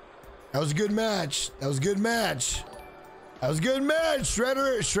 That was a good match. That was a good match. That was a good match.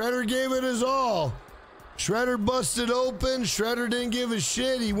 Shredder gave it his all. Shredder busted open. Shredder didn't give a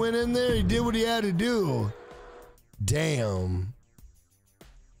shit. He went in there. He did what he had to do. Damn.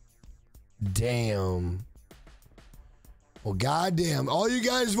 Damn. Well, goddamn. All you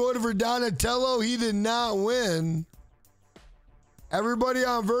guys voted for Donatello. He did not win. Everybody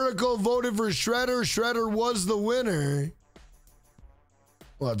on Vertical voted for Shredder. Shredder was the winner.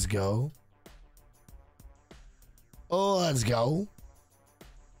 Let's go. Oh, let's go.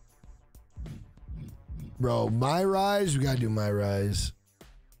 Bro, My Rise. We got to do My Rise.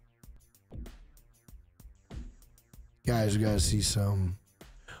 Guys, we got to see some.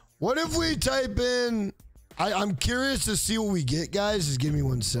 What if we type in... I'm curious to see what we get, guys. Just give me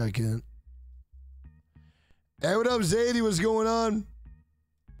 1 second. Hey, what up, Zadie? What's going on?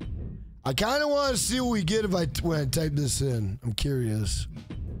 I kind of want to see what we get when I type this in. I'm curious.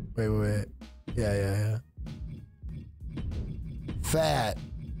 Wait. Yeah. Fat.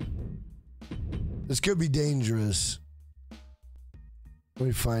 This could be dangerous. Let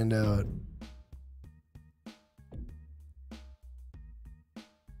me find out.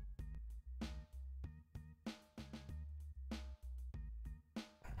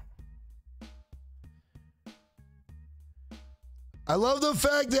 I love the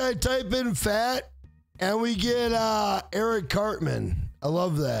fact that I type in fat and we get Eric Cartman. I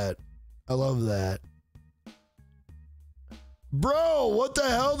love that. I love that. Bro, what the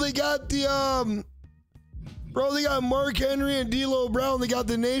hell? They got the bro, they got Mark Henry and D'Lo Brown. They got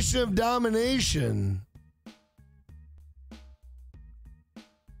the Nation of Domination.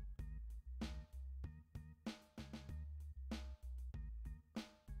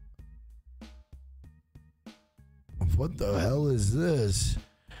 What the hell is this?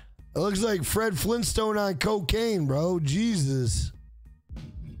 It looks like Fred Flintstone on cocaine, bro. Jesus.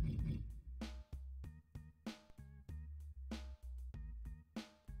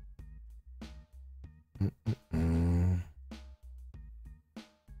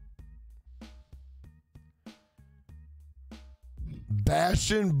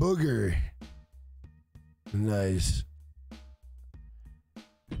 Bastion Booger. Nice.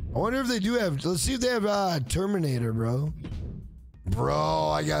 I wonder if they do have. Let's see if they have Terminator, bro. Bro,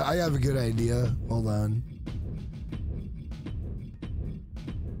 I have a good idea. Hold on.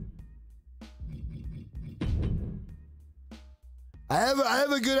 I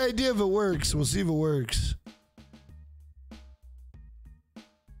have a good idea if it works. We'll see if it works.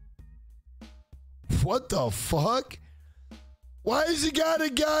 What the fuck? Why has he got a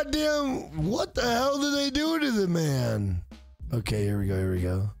goddamn... What the hell did they do to the man? Okay, here we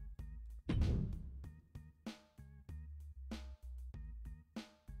go.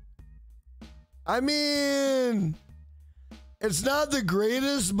 I mean, it's not the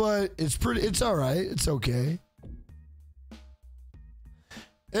greatest, but it's all right. It's okay.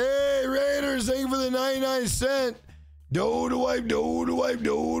 Hey, Raiders, thank you for the 99 cent. Do to wipe.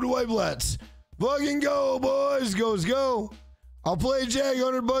 Let's fucking go, boys. Go. I'll play Jack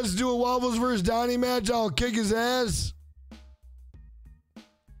 100 bucks, do a Waffles versus Donnie match. I'll kick his ass.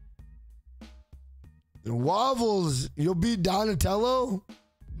 Waffles, you'll beat Donatello?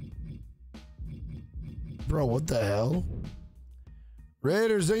 Bro, what the hell?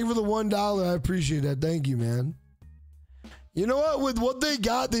 Raiders, thank you for the $1. I appreciate that. Thank you, man. You know what? With what they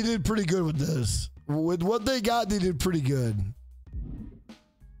got, they did pretty good with this. With what they got, they did pretty good.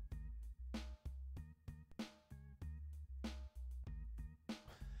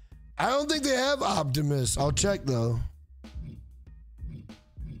 I don't think they have Optimus. I'll check, though.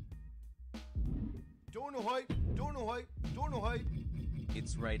 Don't know hype.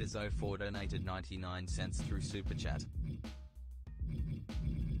 It's Raiders04 donated 99 cents through Super Chat.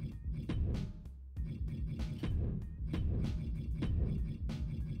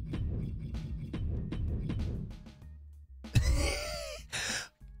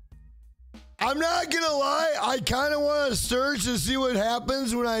 I'm not gonna lie, I kind of want to search to see what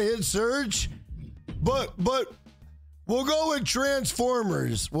happens when I hit search, but we'll go with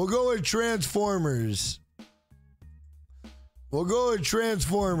Transformers.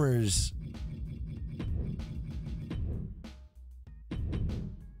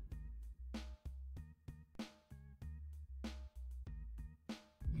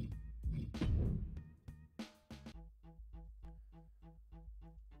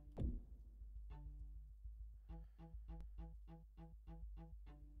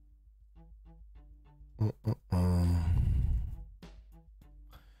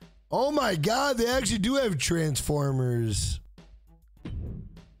 Oh my God, they actually do have Transformers.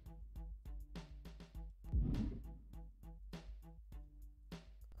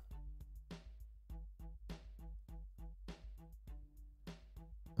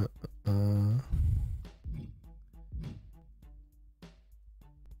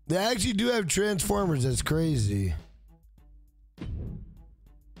 They actually do have Transformers. That's crazy.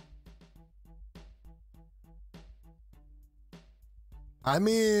 I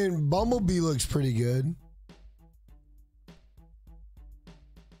mean, Bumblebee looks pretty good.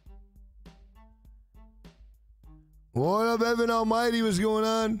 What up, Evan Almighty? What's going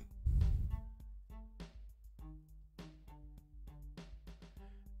on?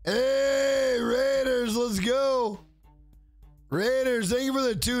 Hey, Raiders, let's go. Raiders, thank you for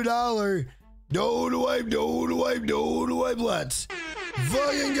the $2. Don't wipe, don't wipe, don't wipe. Let's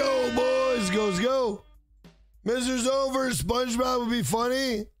fucking go, boys. Go. Mr. Zone versus SpongeBob would be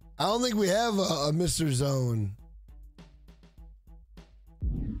funny. I don't think we have a Mr. Zone.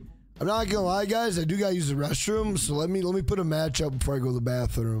 I'm not gonna lie, guys. I do gotta use the restroom, so let me put a match up before I go to the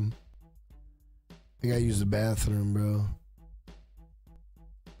bathroom. I gotta use the bathroom, bro.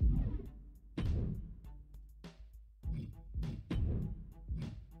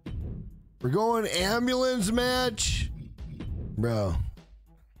 We're going ambulance match, bro.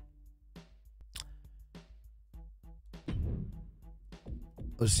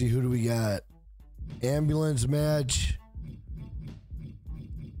 Let's see, who do we got? Ambulance match.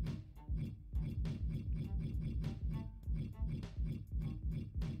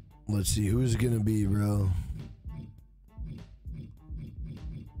 Let's see, who's it gonna be, bro?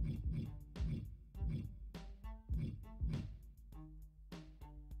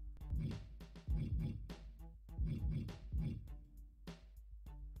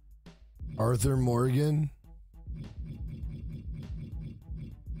 Arthur Morgan.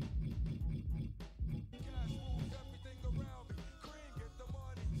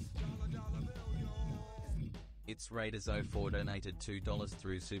 It's Raiders04 donated $2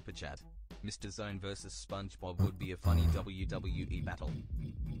 through Super Chat. Mr. Zone versus SpongeBob would be a funny WWE battle.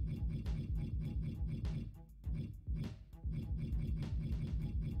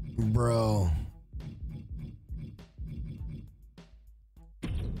 Bro.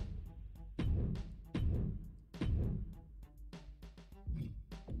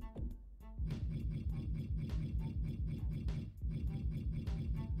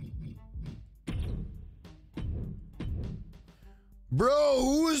 Bro,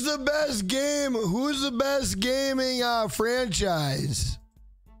 who's the best game? Who's the best gaming franchise?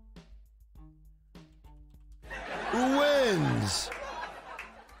 Who wins?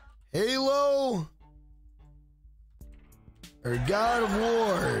 Halo or God of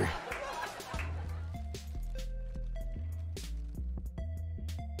War?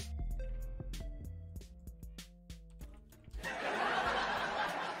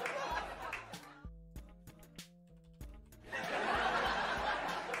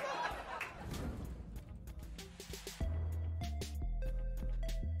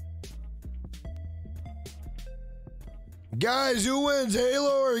 Guys, who wins,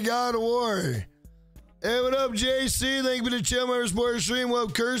 Halo or God of War? Hey, what up, JC? Thank you for the Chandler Sports Stream. What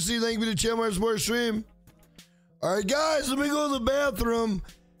up, Kersey? Thank you for the Chandler Sports Stream. All right, guys, let me go to the bathroom.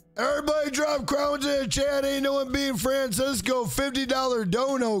 Everybody drop crowns in the chat. Ain't no one being Francisco. $50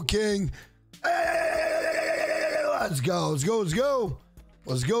 dono king. Hey, let's go. Let's go. Let's go.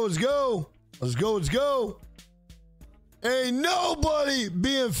 Let's go. Let's go. Let's go. Let's go. Ain't nobody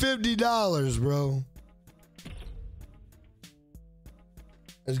being $50, bro.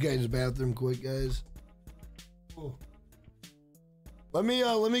 Let's get to the bathroom quick, guys. Ooh. Let me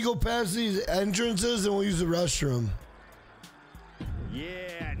go past these entrances and we'll use the restroom.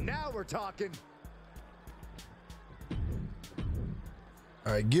 Yeah, now we're talking.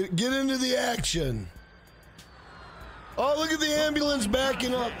 All right, get into the action. Oh, look at the ambulance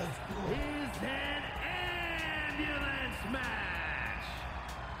backing up. Is an ambulance match.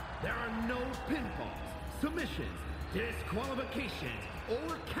 There are no pinfalls, submissions, disqualifications,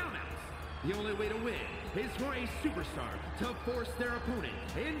 or countouts. The only way to win is for a superstar to force their opponent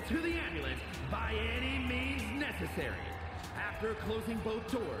into the ambulance by any means necessary. After closing both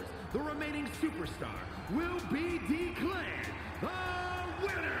doors, the remaining superstar will be declared the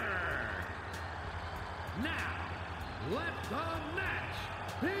winner. Now, let the match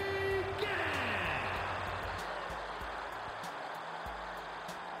begin.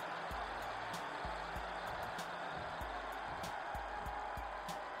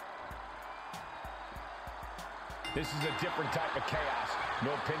 This is a different type of chaos.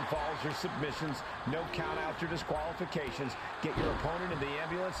 No pinfalls or submissions, no countouts or disqualifications. Get your opponent in the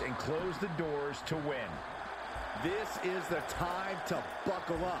ambulance and close the doors to win. This is the time to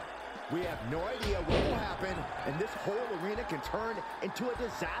buckle up. We have no idea what will happen, and this whole arena can turn into a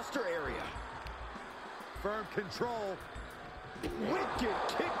disaster area. Firm control. Wicked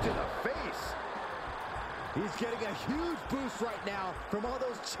kick to the face. He's getting a huge boost right now from all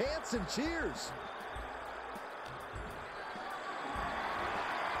those chants and cheers.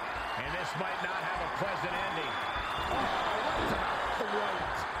 And this might not have a pleasant ending. Oh, what a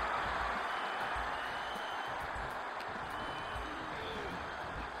throat.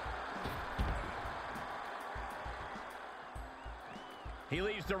 He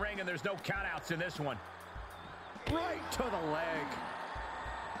leaves the ring and there's no countouts in this one. Right to the leg.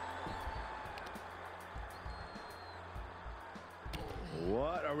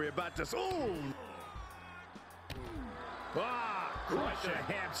 What are we about to... Ooh! Ah, crush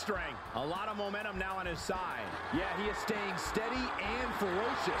a hamstring. A lot of momentum now on his side. Yeah, he is staying steady and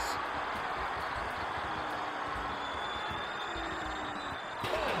ferocious.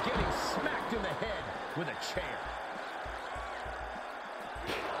 Oh, getting smacked in the head with a chair.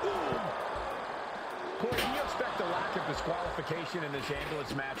 Corey, do you expect the lack of disqualification in this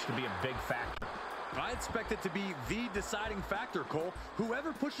ambulance match to be a big factor? I expect it to be the deciding factor, Cole.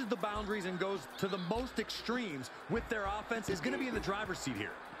 Whoever pushes the boundaries and goes to the most extremes with their offense is going to be in the driver's seat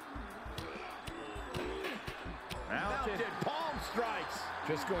here. Mounted palm strikes.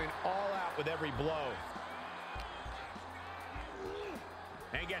 Just going all out with every blow.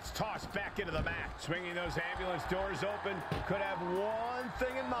 And gets tossed back into the mat. Swinging those ambulance doors open. Could have one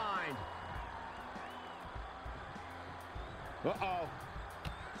thing in mind. Uh-oh.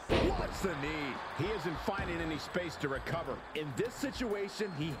 Watch the knee. He isn't finding any space to recover. In this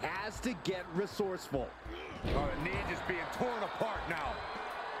situation, he has to get resourceful. Oh, the knee just being torn apart now.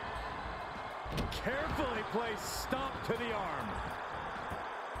 Carefully placed stomp to the arm.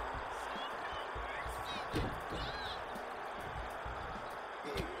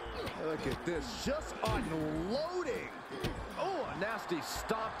 Look at this, just unloading. Oh, a nasty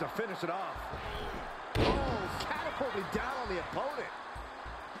stomp to finish it off. Oh, catapulting down on the opponent.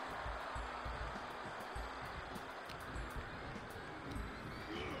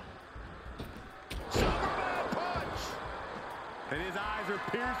 Superman punch! And his eyes are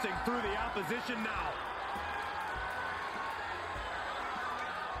piercing through the opposition now.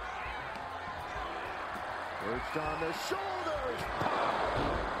 Perched on the shoulders.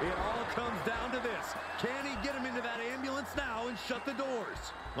 It all comes down to this. Can he get him into that ambulance now and shut the doors?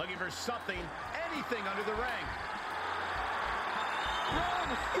 Looking for something, anything under the ring.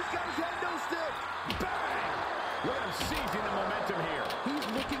 Run! He's got his head no stick. Bang! Look at him seizing the momentum here. He's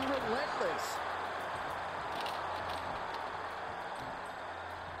looking relentless.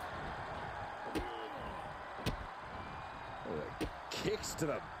 Oh, kicks to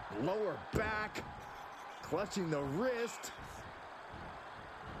the lower back. Clutching the wrist.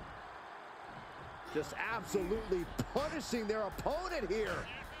 Just absolutely punishing their opponent here.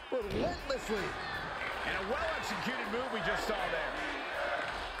 Relentlessly. And a well-executed move we just saw there.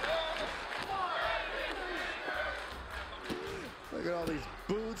 Look at all these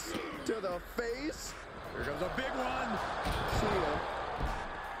boots to the face. Here comes a big one. See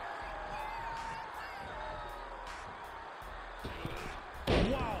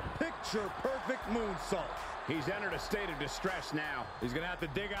ya. Wow, picture-perfect moonsault. He's entered a state of distress now. He's going to have to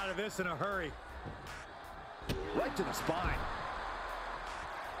dig out of this in a hurry. Right to the spine.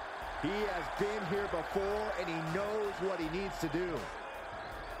 He has been here before, and he knows what he needs to do.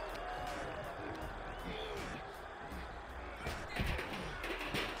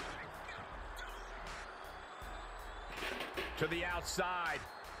 To the outside.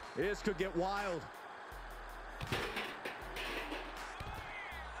 This could get wild.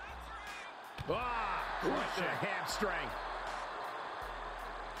 Ah, crush a hamstring.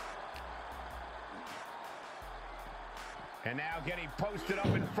 And now getting posted up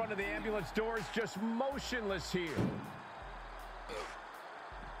in front of the ambulance doors, just motionless here.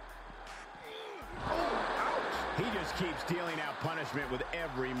 He just keeps dealing out punishment with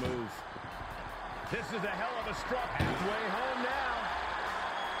every move. This is a hell of a strut. Halfway home now.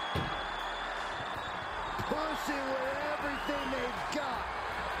 Pushing with everything they've got.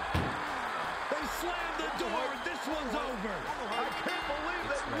 They slammed the door. This one's over. I can't believe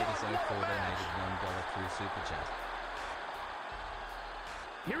It's they Raiders won that 04 match. donated $1 through Super Chat.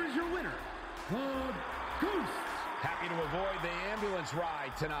 Here is your winner, the Ghost. Happy to avoid the ambulance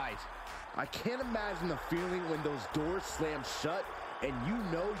ride tonight. I can't imagine the feeling when those doors slam shut and you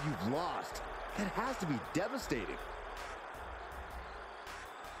know you've lost. That has to be devastating.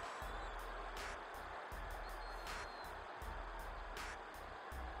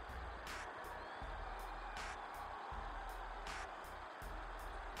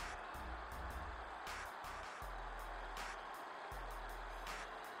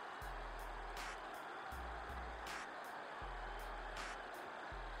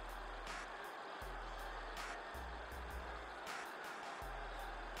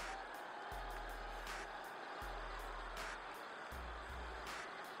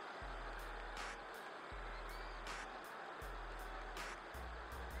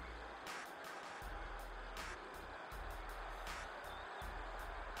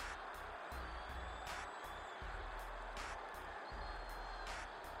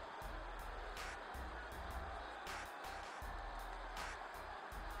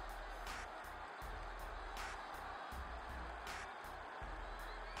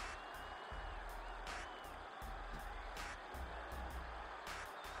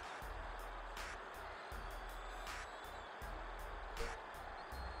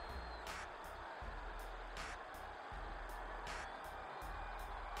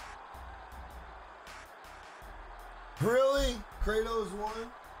 Really? Kratos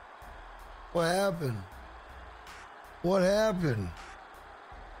won? What happened? What happened?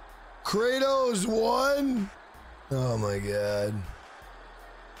 Kratos won? Oh my God.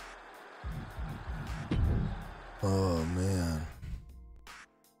 Oh man.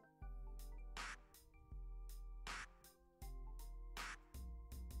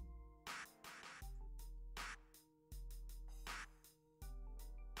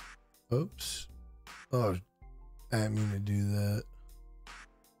 Oops. Oh, I didn't mean to do that.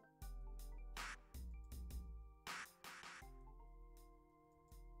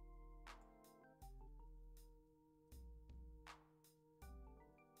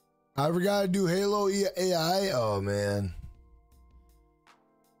 I forgot to do Halo AI. Oh, man.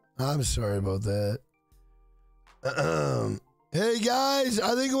 I'm sorry about that. Hey, guys.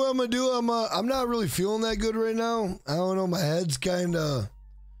 I think what I'm going to do, I'm not really feeling that good right now. I don't know. My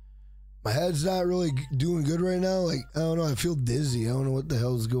head's not really doing good right now. Like, I don't know. I feel dizzy. I don't know what the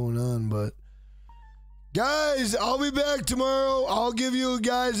hell's going on, but guys, I'll be back tomorrow. I'll give you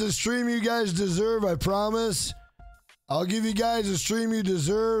guys a stream you guys deserve. I promise. I'll give you guys a stream you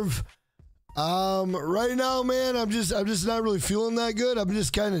deserve. Right now, man, I'm just not really feeling that good. I'm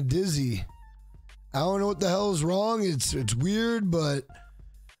just kind of dizzy. I don't know what the hell is wrong. It's weird, but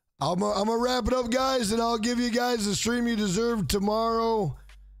I'm gonna wrap it up, guys, and I'll give you guys the stream you deserve tomorrow.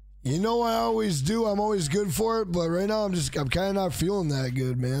 You know I always do. I'm always good for it, but right now I'm kind of not feeling that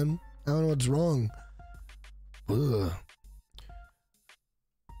good, man. I don't know what's wrong. Ugh.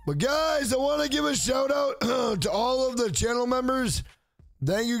 But guys, I want to give a shout out to all of the channel members.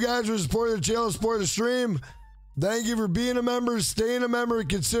 Thank you guys for supporting the channel, supporting the stream. Thank you for being a member, staying a member,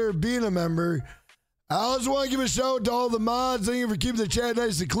 consider being a member. I also want to give a shout out to all the mods. Thank you for keeping the chat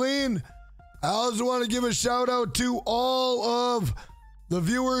nice and clean. I also want to give a shout out to all of the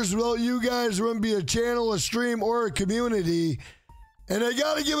viewers. Without you guys, there wouldn't be a channel, a stream, or a community. And I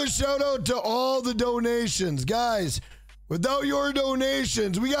got to give a shout out to all the donations. Guys, without your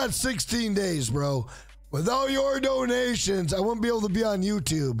donations, we got 16 days, bro. Without your donations, I wouldn't be able to be on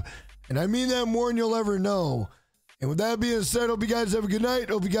YouTube. And I mean that more than you'll ever know. And with that being said, hope you guys have a good night.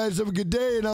 Hope you guys have a good day. And